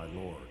Shore, my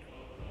lord.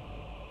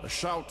 A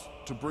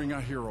shout to bring a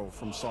hero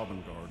from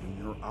Sovngarde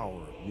in your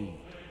hour of need.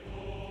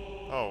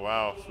 Oh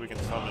wow, so we can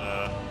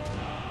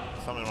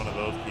summon one of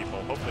those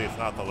people. Hopefully it's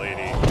not the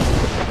lady.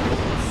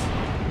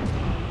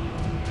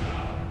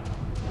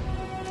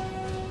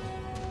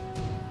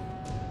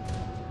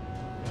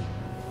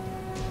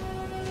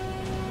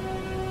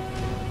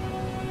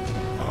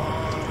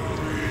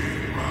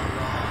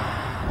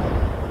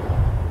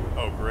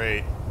 Oh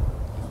great.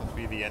 This must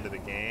be the end of the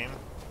game.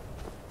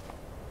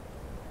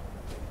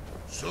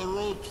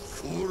 Serot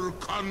fur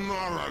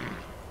kanaran.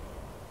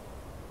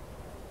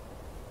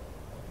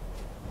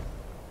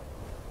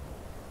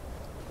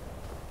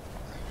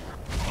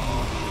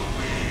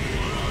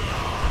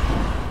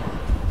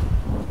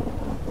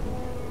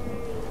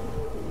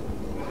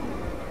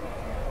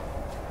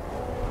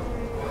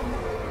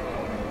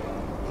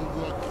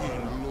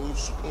 Ugakin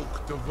los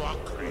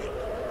oktavakri.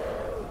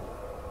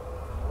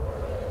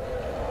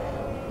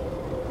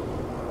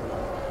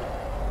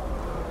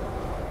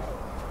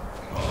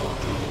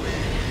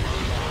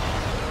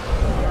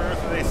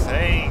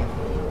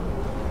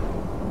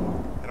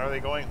 they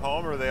going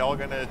home, or are they all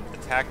gonna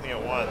attack me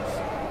at once?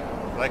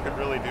 What I could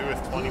really do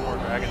with 20 more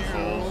dragon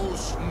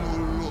souls.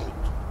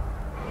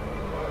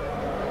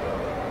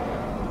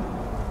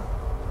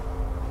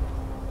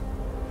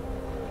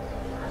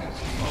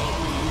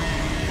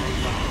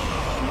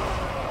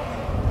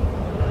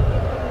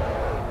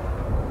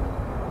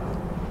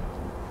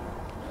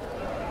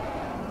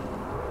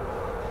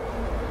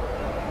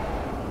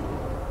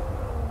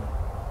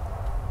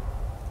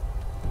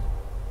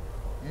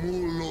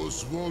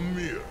 Mulos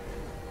Vomir.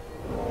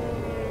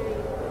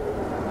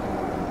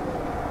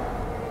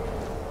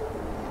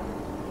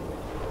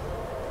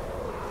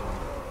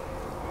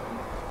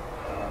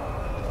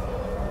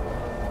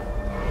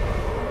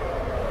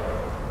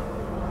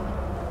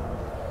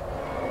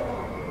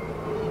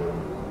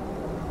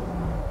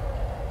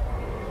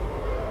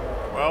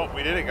 Well,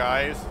 we did it,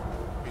 guys.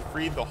 We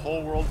freed the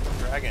whole world from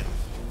dragons.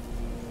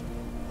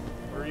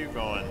 Where are you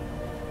going?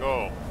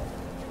 Go.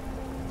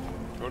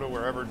 Go to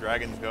wherever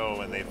dragons go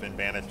when they've been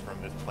banished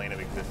from this plane of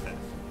existence.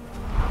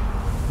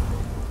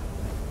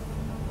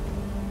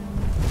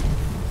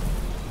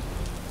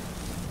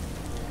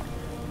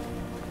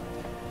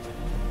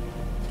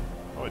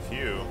 Oh, it's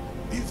you.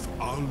 If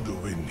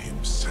Alduin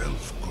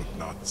himself could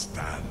not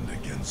stand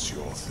against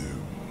your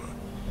doom,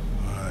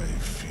 I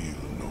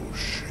feel no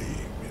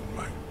shame in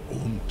my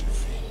own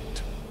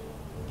defeat.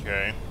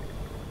 Okay.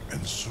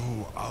 And so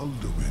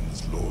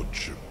Alduin's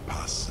lordship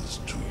passes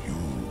to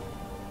you,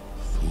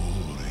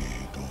 Thuri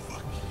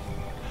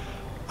Dovahkiin.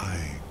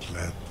 I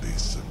gladly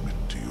submit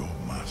to your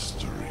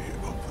mastery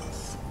of the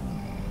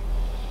Thum.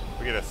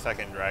 We get a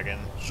second dragon.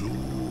 Zu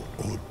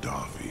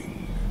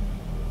Odaving.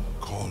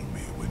 Call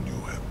me when you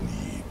have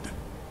need,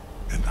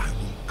 and I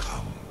will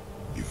come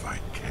if I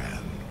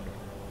can.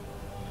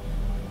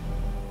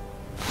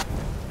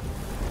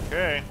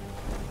 Okay.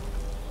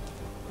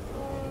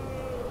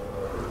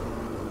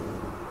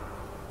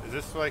 Is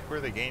this like where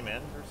the game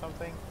ends or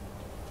something?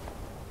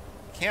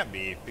 Can't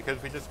be,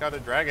 because we just got a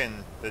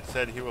dragon that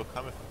said he will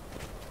come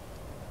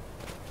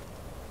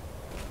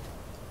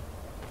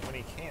when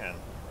he can.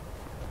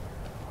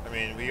 I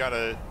mean, we got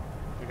a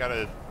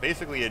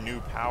basically a new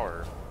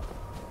power.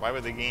 Why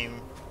would the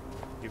game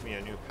give me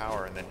a new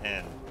power and then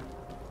end?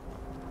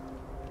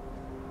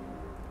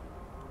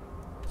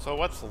 So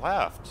what's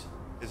left?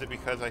 Is it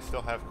because I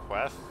still have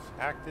quests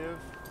active?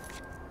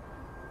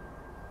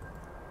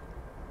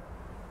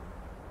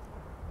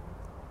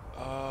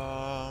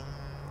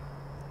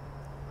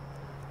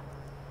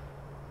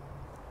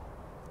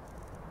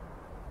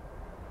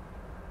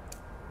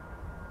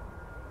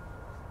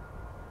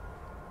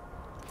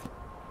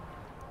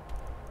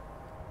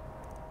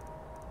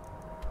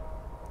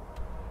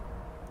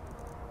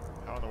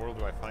 How in the world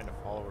do I find a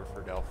follower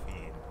for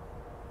Delphine?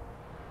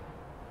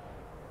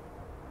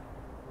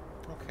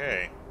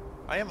 Okay.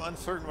 I am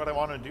uncertain what I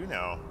want to do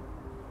now.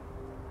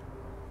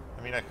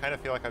 I mean, I kind of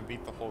feel like I've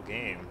beat the whole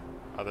game,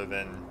 other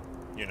than,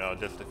 you know,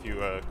 just a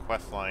few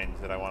quest lines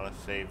that I want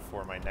to save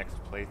for my next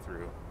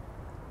playthrough.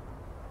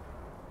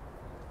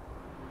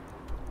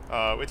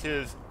 Which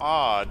is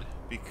odd,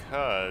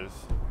 because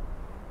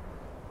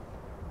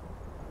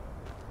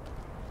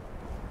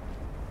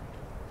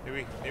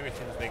maybe we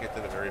can just make it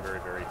to the very, very,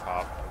 very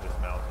top of this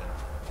mountain.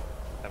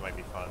 That might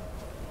be fun.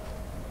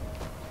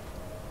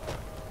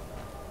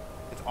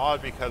 It's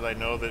odd because I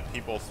know that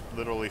people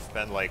literally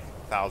spend like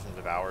thousands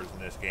of hours in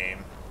this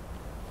game.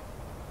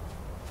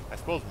 I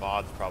suppose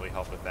mods probably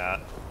help with that.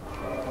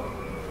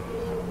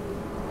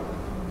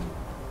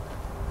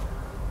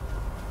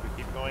 We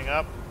keep going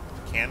up.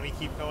 Can we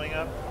keep going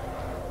up?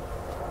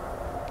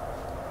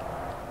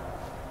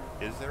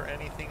 Is there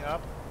anything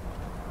up?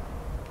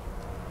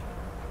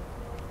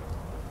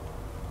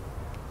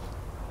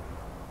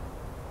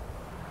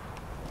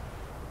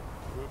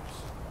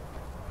 Oops.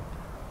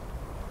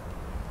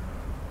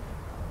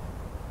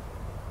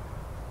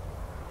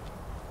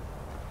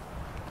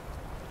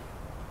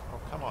 Oh,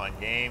 come on,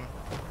 game.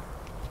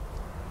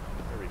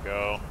 There we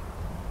go.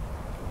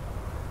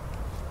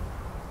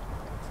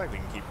 Looks like we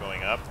can keep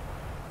going up.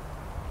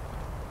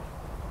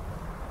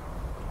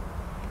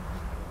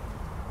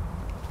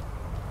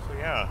 So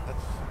yeah,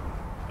 that's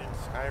in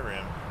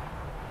Skyrim.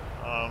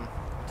 I'm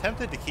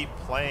tempted to keep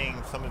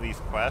playing some of these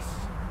quests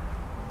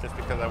just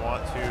because I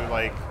want to,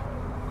 like,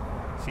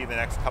 see the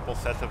next couple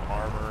sets of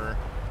armor.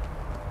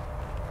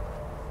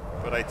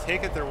 But I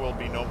take it there will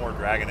be no more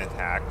dragon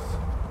attacks.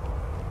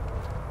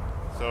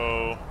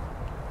 So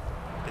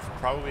it's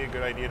probably a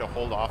good idea to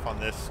hold off on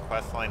this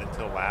quest line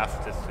until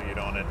last, just so you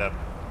don't end up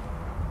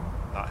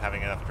not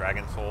having enough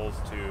dragon souls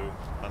to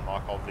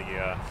unlock all the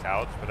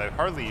shouts. But I've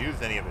hardly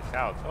used any of the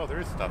shouts. Oh, there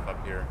is stuff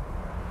up here.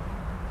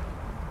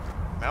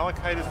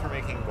 Malachite is for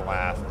making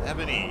glass.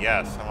 Ebony,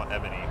 yes, I want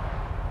ebony.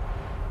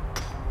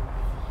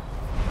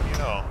 What do you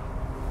know?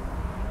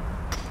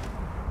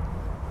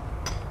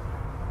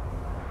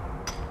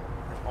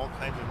 There's all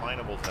kinds of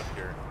minables up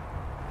here.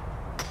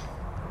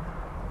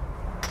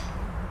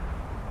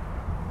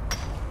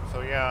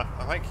 So yeah,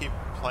 I might keep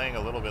playing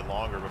a little bit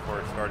longer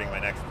before starting my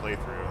next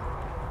playthrough.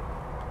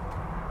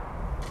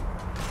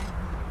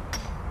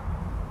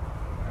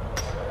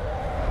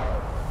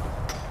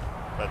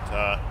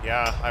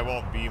 yeah, I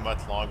won't be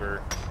much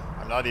longer.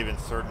 I'm not even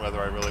certain whether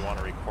I really want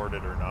to record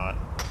it or not.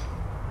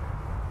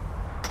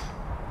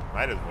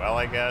 Might as well,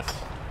 I guess.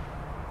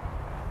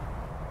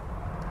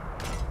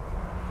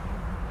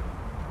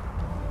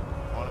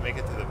 I want to make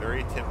it to the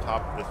very tip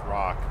top of this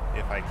rock,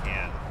 if I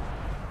can.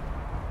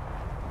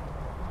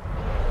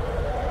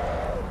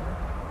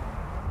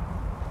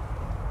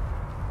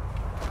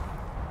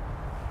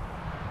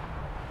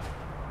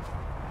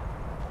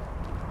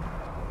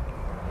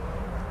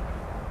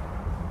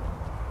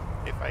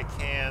 If I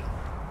can.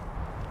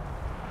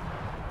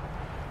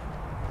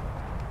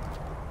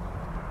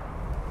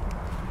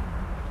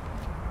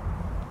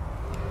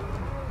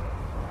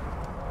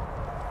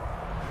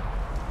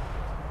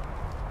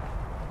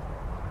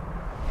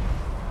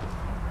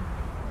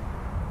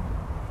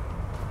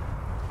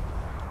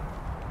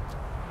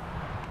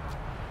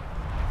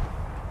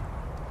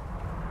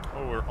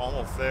 Oh, we're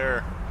almost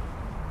there.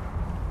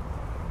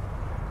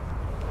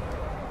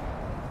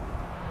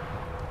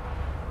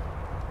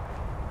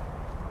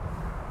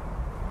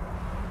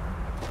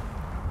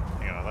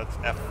 Hang on, let's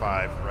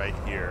F5 right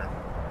here.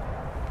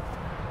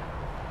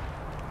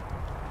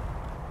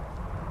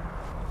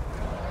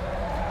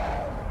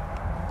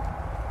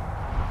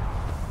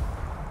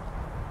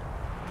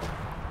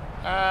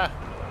 Ah!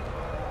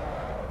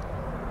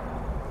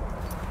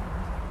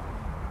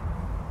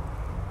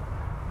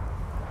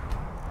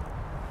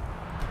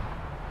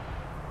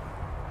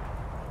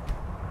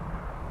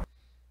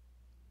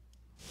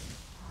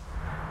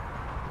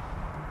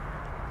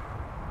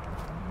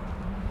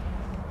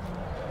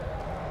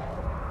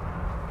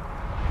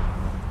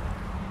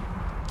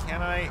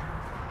 Can I?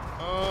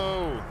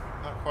 Oh,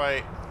 not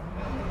quite.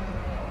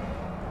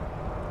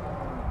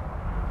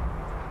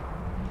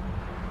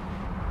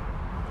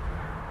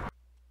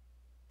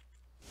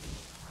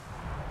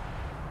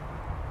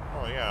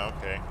 Oh yeah,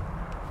 okay.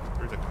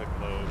 Here's a quick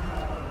load.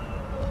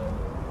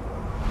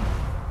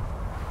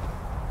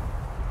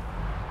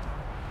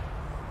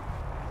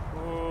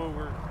 Oh,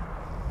 we're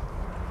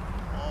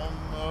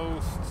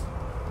almost.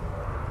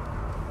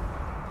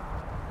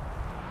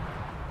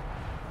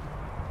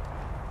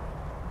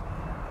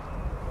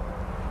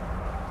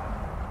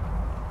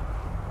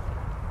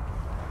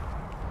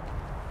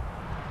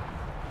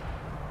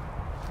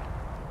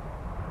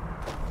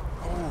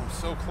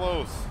 So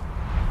close.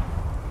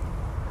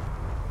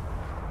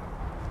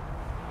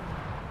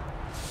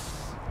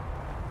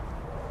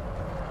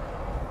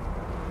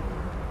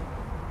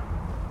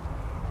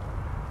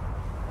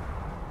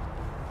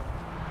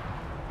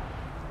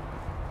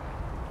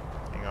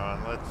 Hang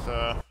on, let's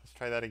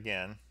try that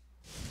again.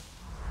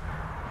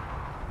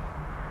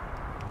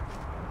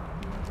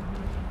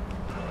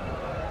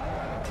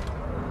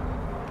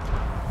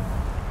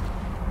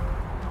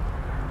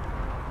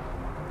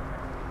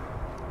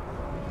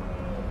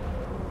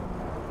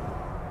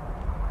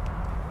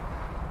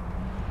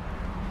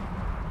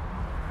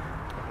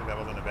 That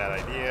wasn't a bad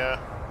idea.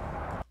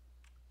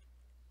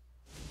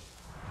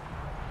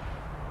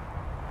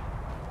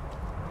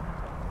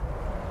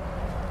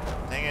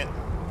 Dang it.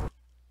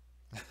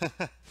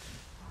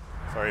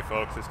 Sorry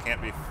folks, this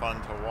can't be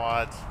fun to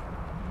watch.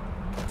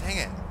 Dang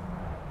it.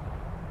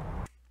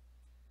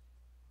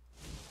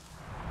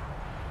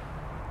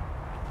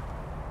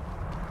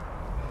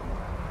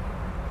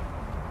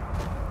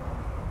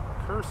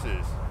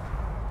 Curses.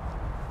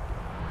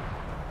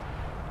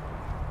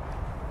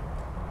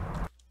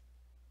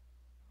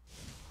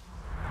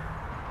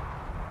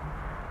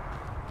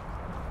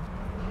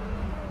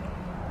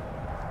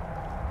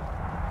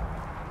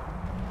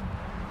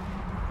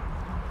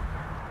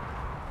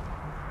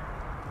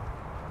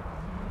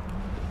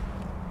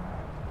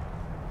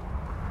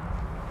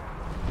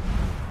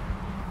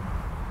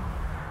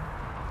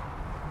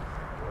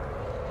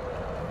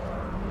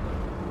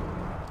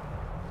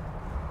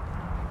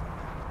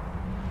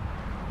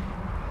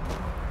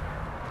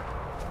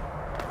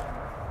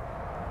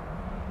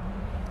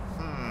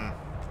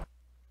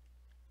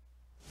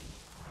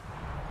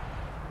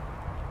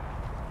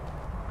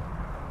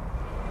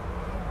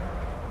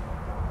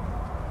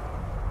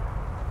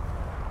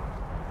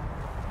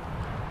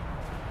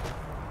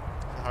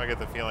 I get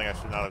the feeling I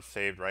should not have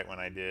saved right when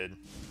I did.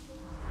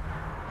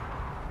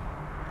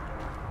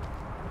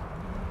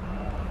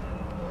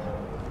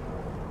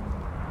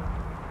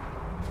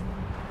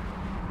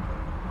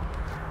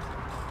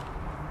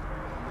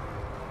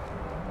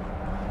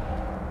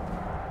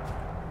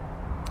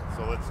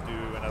 So let's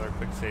do another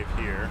quick save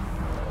here.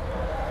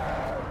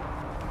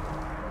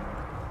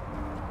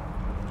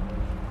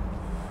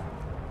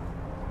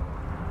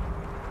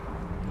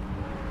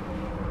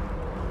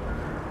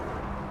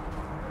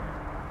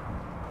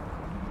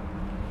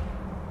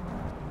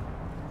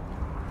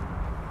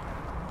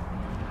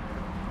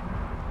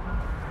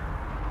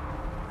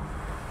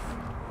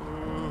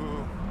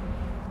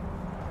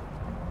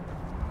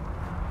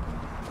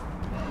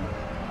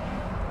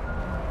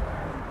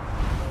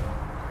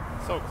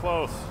 So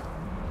close.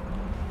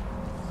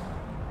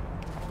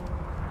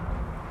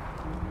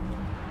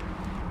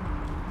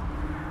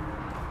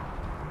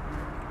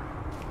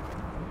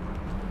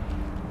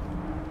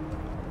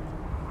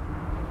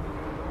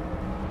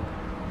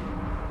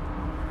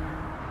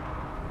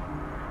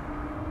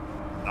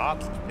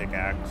 notched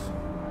pickaxe.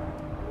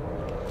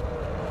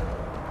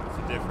 What's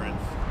the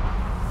difference?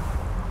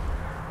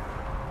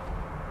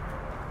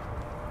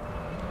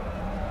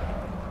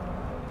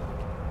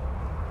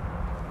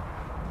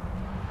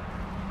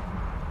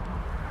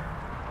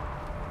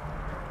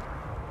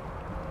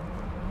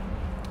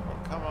 Oh,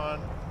 come on.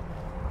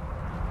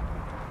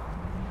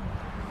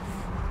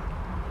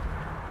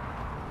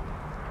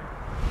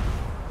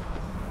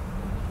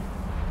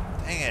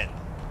 Dang it.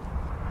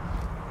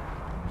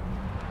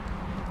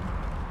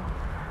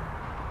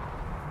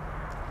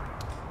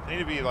 I need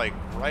to be like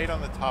right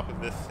on the top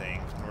of this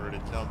thing in order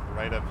to jump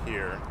right up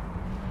here.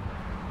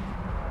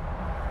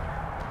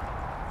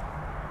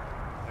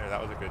 There,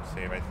 that was a good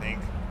save, I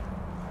think.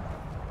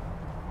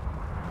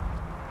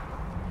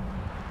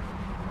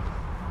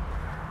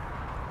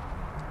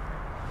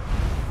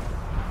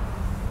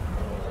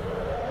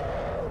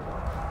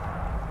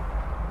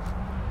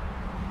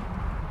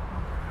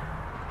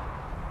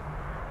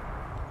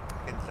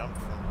 I can jump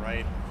from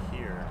right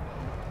here.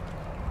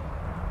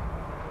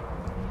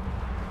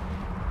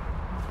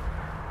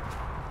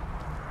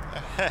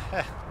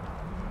 I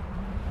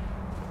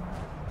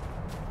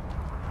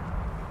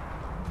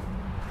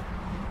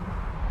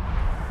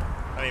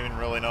don't even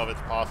really know if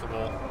it's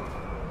possible.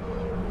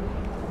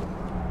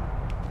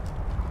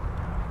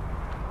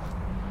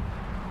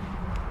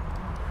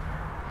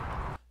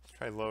 Let's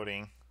try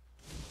loading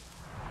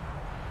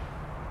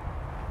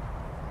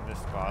in this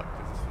spot,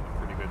 because this is a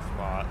pretty good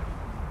spot.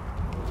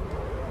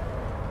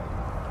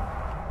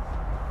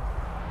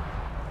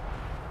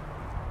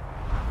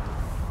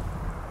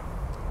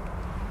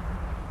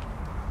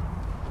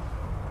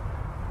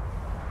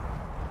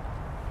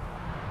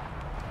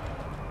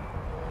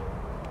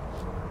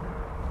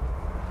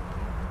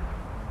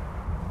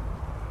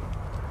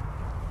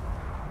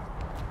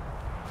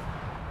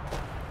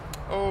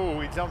 Oh,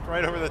 we jumped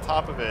right over the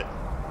top of it.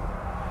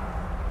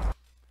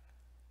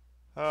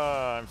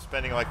 I'm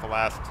spending like the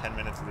last 10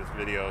 minutes of this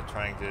video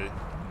trying to get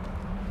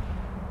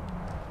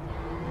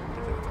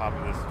to the top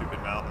of this stupid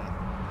mountain.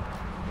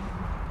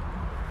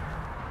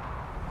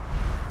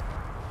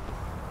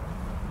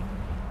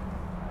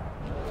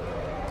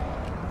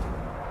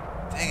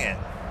 Dang it.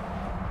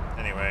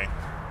 Anyway.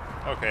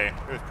 Okay,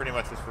 it was pretty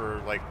much just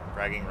for like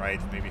bragging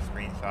rights, maybe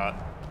screenshot.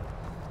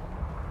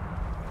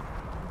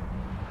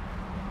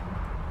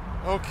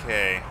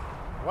 Okay,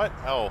 what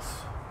else?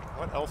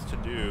 What else to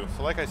do?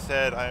 So like I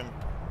said, I'm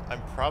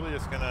probably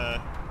just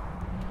gonna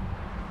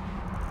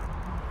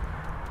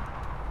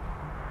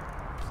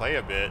play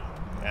a bit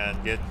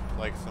and get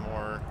like some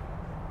more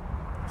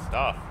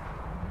stuff.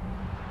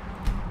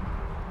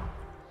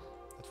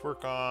 Let's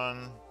work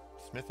on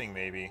smithing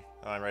maybe.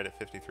 Oh, I'm right at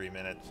 53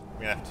 minutes.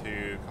 We have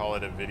to call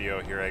it a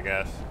video here, I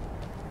guess.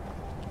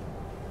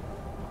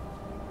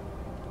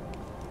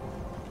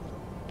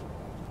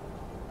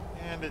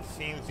 And it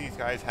seems these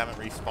guys haven't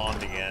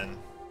respawned again,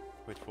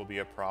 which will be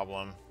a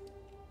problem.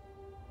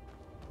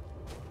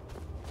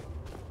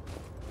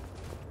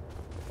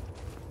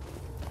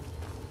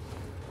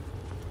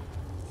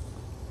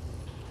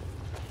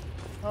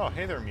 Oh,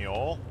 hey there,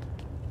 mule.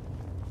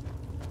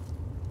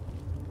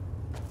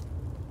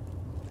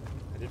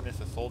 I did miss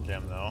a soul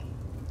gem, though.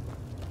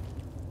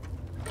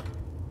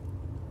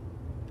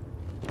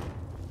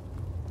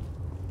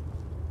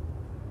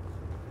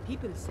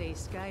 People say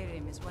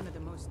Skyrim is one of the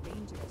most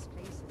dangerous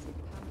places in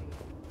Camelot.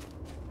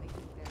 I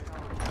think they're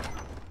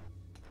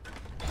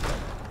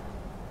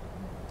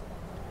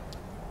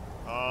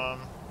wrong.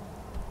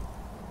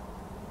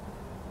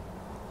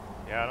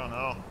 Yeah, I don't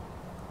know.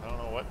 I don't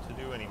know what to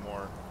do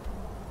anymore.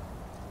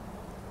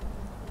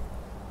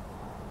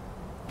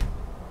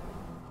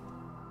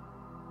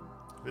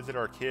 Visit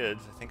our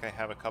kids. I think I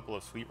have a couple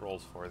of sweet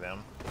rolls for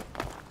them.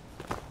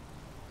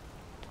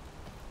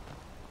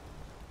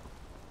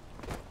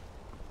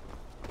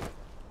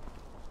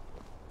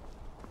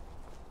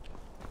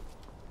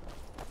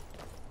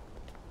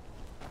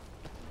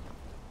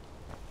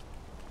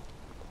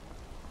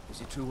 Is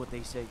it true what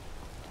they say?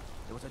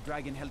 There was a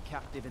dragon held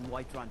captive in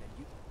Whiterun and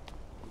you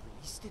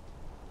released it?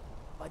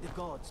 By the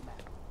gods, man.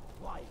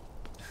 Why?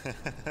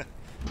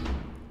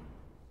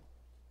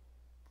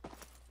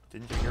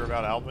 Didn't you hear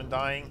about Alduin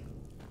dying?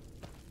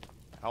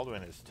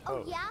 Alduin is toast.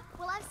 Oh yeah?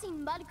 Well, I've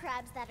seen mud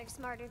crabs that are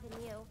smarter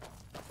than you.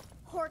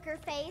 Horker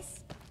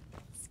face,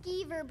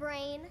 skeever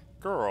brain,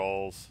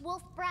 Girls.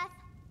 wolf breath.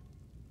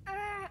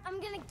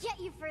 I'm gonna get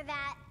you for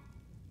that.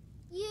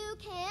 You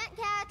can't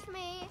catch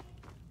me.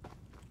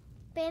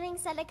 Banning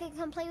said I could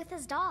come play with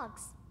his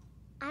dogs.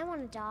 I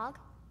want a dog.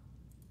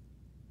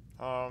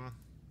 Wow,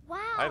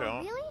 I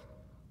don't. really?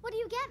 What do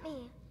you get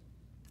me?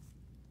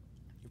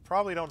 You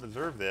probably don't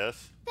deserve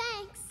this.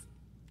 Thanks.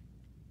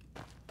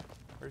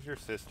 Where's your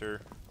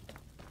sister?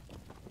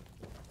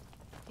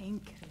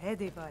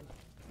 Incredible.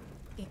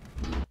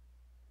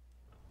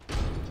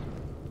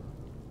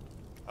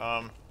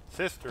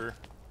 Sister.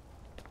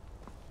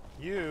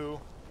 You.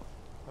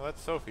 Well,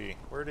 that's Sophie.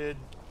 Where did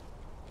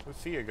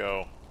Lucia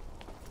go?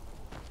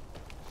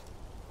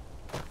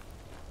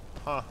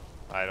 Huh.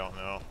 I don't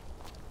know.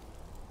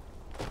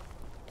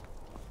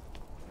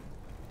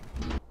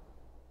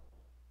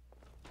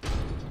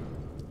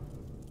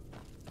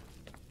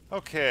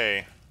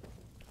 Okay.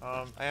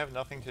 I have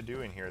nothing to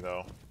do in here,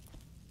 though.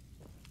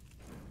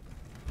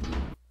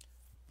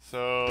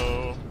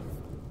 So...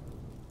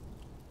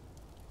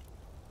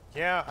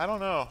 yeah, I don't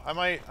know. I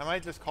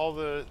might just call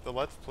the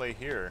Let's Play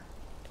here.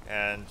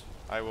 And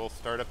I will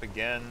start up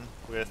again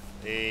with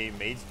a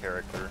mage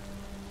character.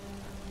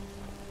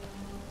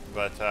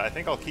 But I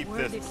think I'll keep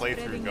this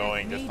playthrough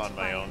going just on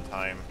my own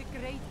time. The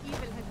great evil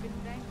has been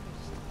vanquished.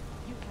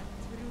 You have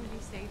truly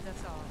saved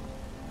us all.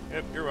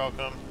 Yep, you're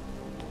welcome.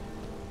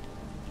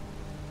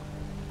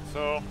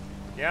 So,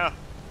 yeah.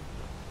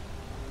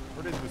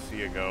 Where did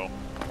Lucia go?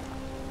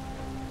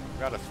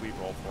 Got a sweet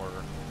roll for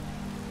her.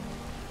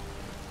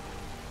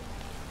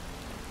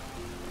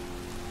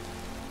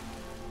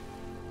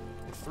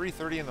 It's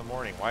 3:30 in the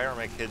morning. Why are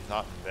my kids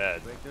not in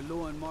bed? Break the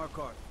law in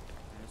Markarth,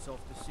 and it's off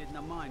to sit in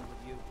a mine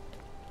with you.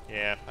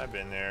 Yeah, I've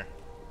been there.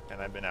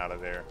 And I've been out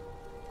of there.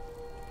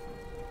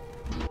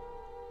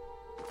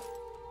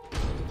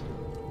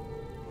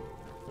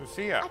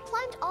 Lucia! I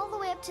climbed all the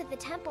way up to the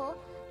temple,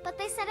 but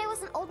they said I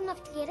wasn't old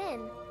enough to get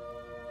in.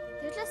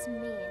 They're just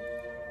mean.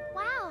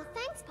 Wow,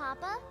 thanks,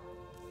 Papa.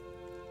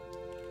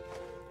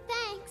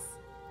 Thanks.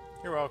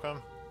 You're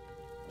welcome.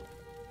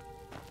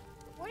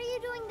 What are you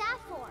doing that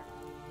for?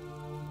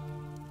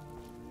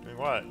 Doing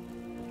what?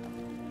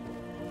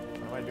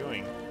 What am I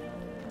doing?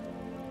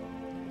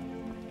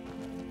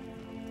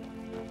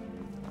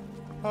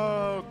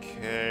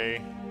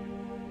 Okay.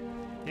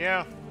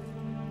 Yeah.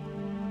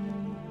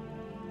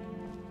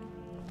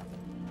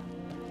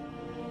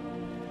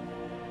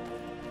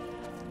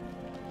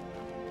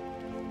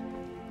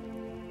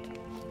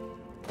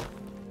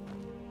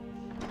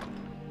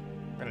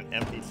 Got an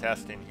empty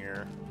chest in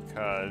here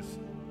because...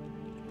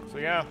 so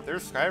yeah,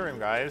 there's Skyrim,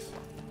 guys.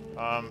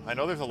 I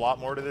know there's a lot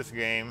more to this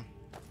game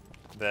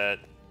that...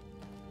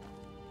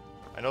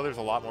 I'm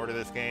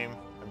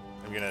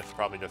gonna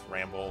probably just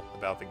ramble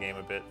about the game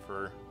a bit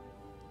for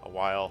a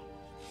while.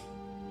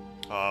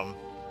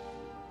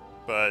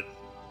 But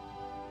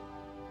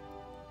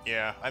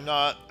yeah, I'm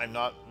not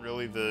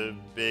really the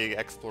big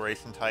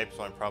exploration type,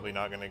 so I'm probably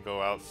not gonna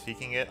go out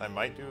seeking it. I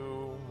might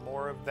do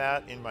more of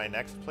that in my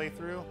next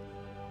playthrough.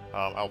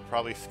 I'll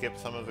probably skip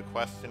some of the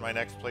quests in my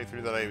next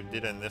playthrough that I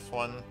did in this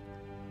one.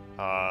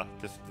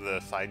 Just the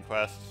side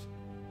quests.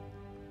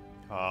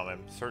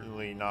 I'm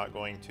certainly not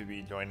going to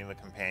be joining the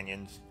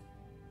companions,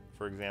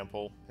 for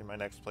example, in my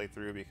next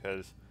playthrough,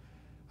 because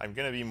I'm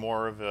going to be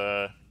more of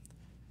a,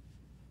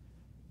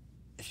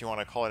 if you want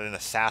to call it, an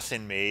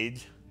assassin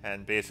mage,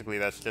 and basically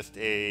that's just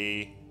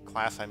a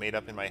class I made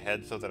up in my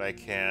head so that I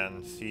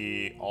can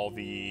see all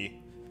the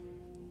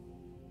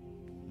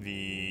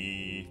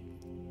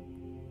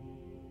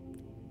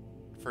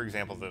for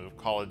example, the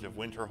College of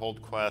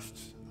Winterhold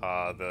quests,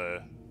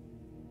 the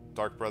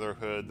Dark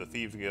Brotherhood, the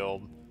Thieves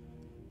Guild,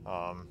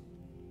 and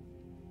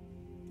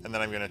then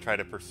I'm going to try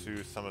to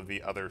pursue some of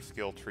the other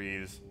skill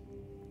trees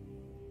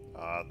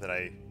that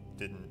I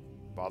didn't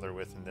bother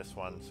with in this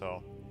one.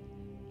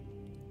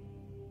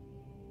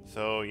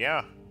 So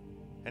yeah.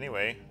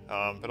 Anyway,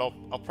 but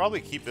I'll probably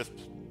keep this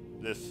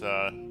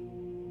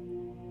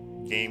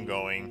game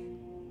going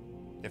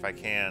if I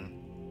can.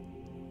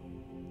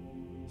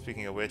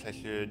 Speaking of which, I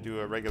should do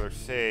a regular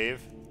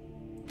save.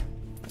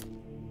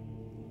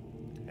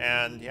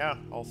 And yeah,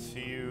 I'll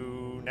see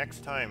you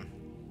next time.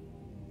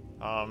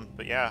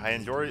 But yeah,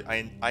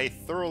 I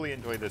thoroughly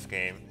enjoyed this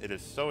game. It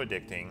is so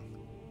addicting.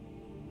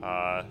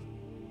 To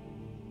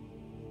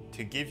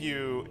give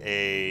you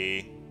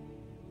a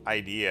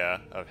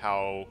idea of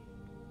how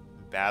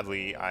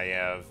badly I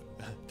have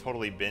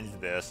totally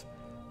binged this,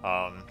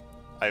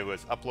 I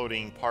was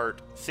uploading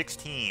part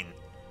 16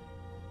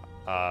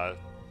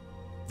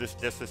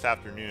 this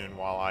afternoon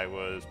while I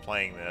was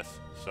playing this,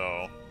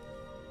 so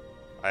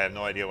I have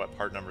no idea what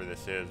part number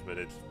this is, but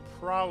it's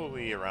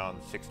probably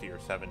around 60 or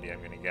 70,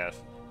 I'm gonna guess.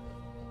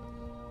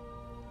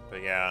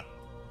 But yeah,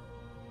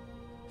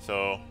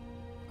 so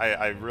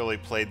I really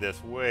played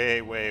this way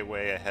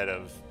ahead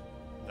of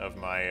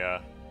my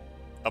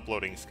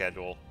uploading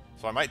schedule,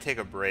 so I might take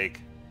a break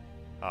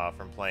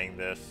from playing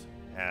this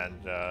and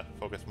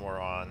focus more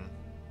on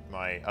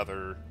my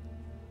other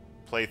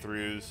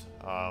playthroughs,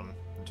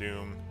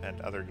 Doom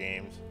and other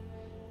games,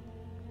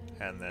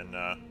 and then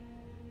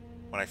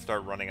when I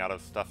start running out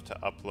of stuff to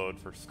upload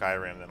for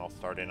Skyrim, then I'll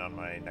start in on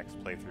my next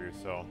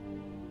playthrough. So,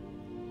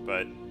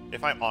 but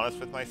if I'm honest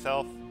with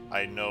myself,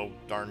 I know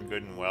darn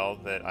good and well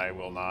that I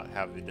will not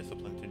have the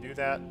discipline to do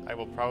that. I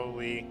will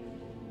probably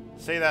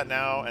say that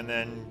now, and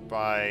then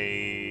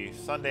by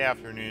Sunday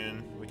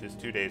afternoon, which is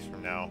 2 days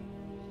from now,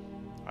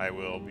 I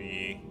will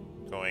be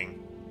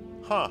going,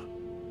 I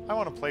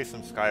want to play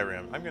some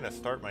Skyrim. I'm going to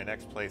start my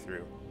next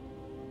playthrough.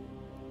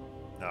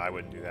 No, I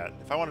wouldn't do that.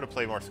 If I wanted to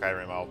play more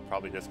Skyrim, I'll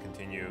probably just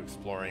continue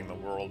exploring the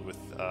world with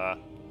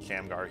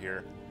Shamgar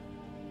here.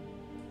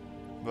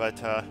 But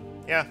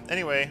yeah,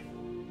 anyway,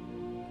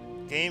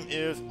 game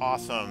is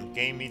awesome.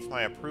 Game meets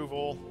my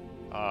approval.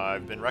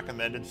 I've been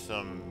recommended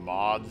some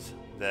mods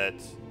that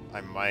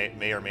I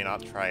may or may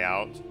not try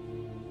out.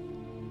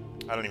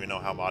 I don't even know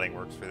how modding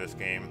works for this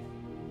game.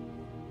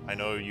 I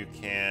know you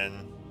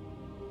can...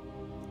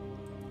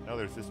 No,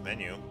 there's this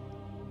menu.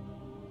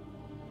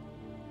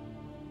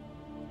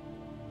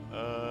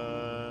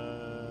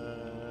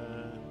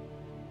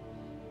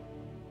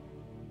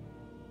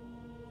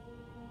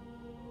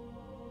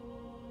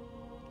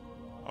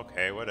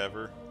 Okay,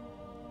 whatever.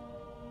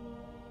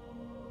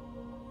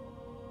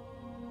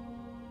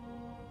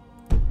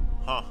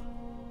 Huh.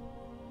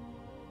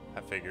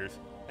 That figures.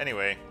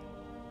 Anyway,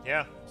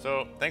 yeah,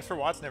 so thanks for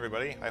watching,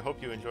 everybody. I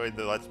hope you enjoyed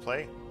the Let's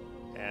Play,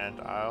 and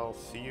I'll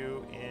see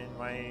you in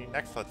my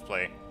next Let's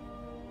Play.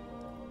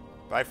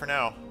 Bye for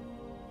now.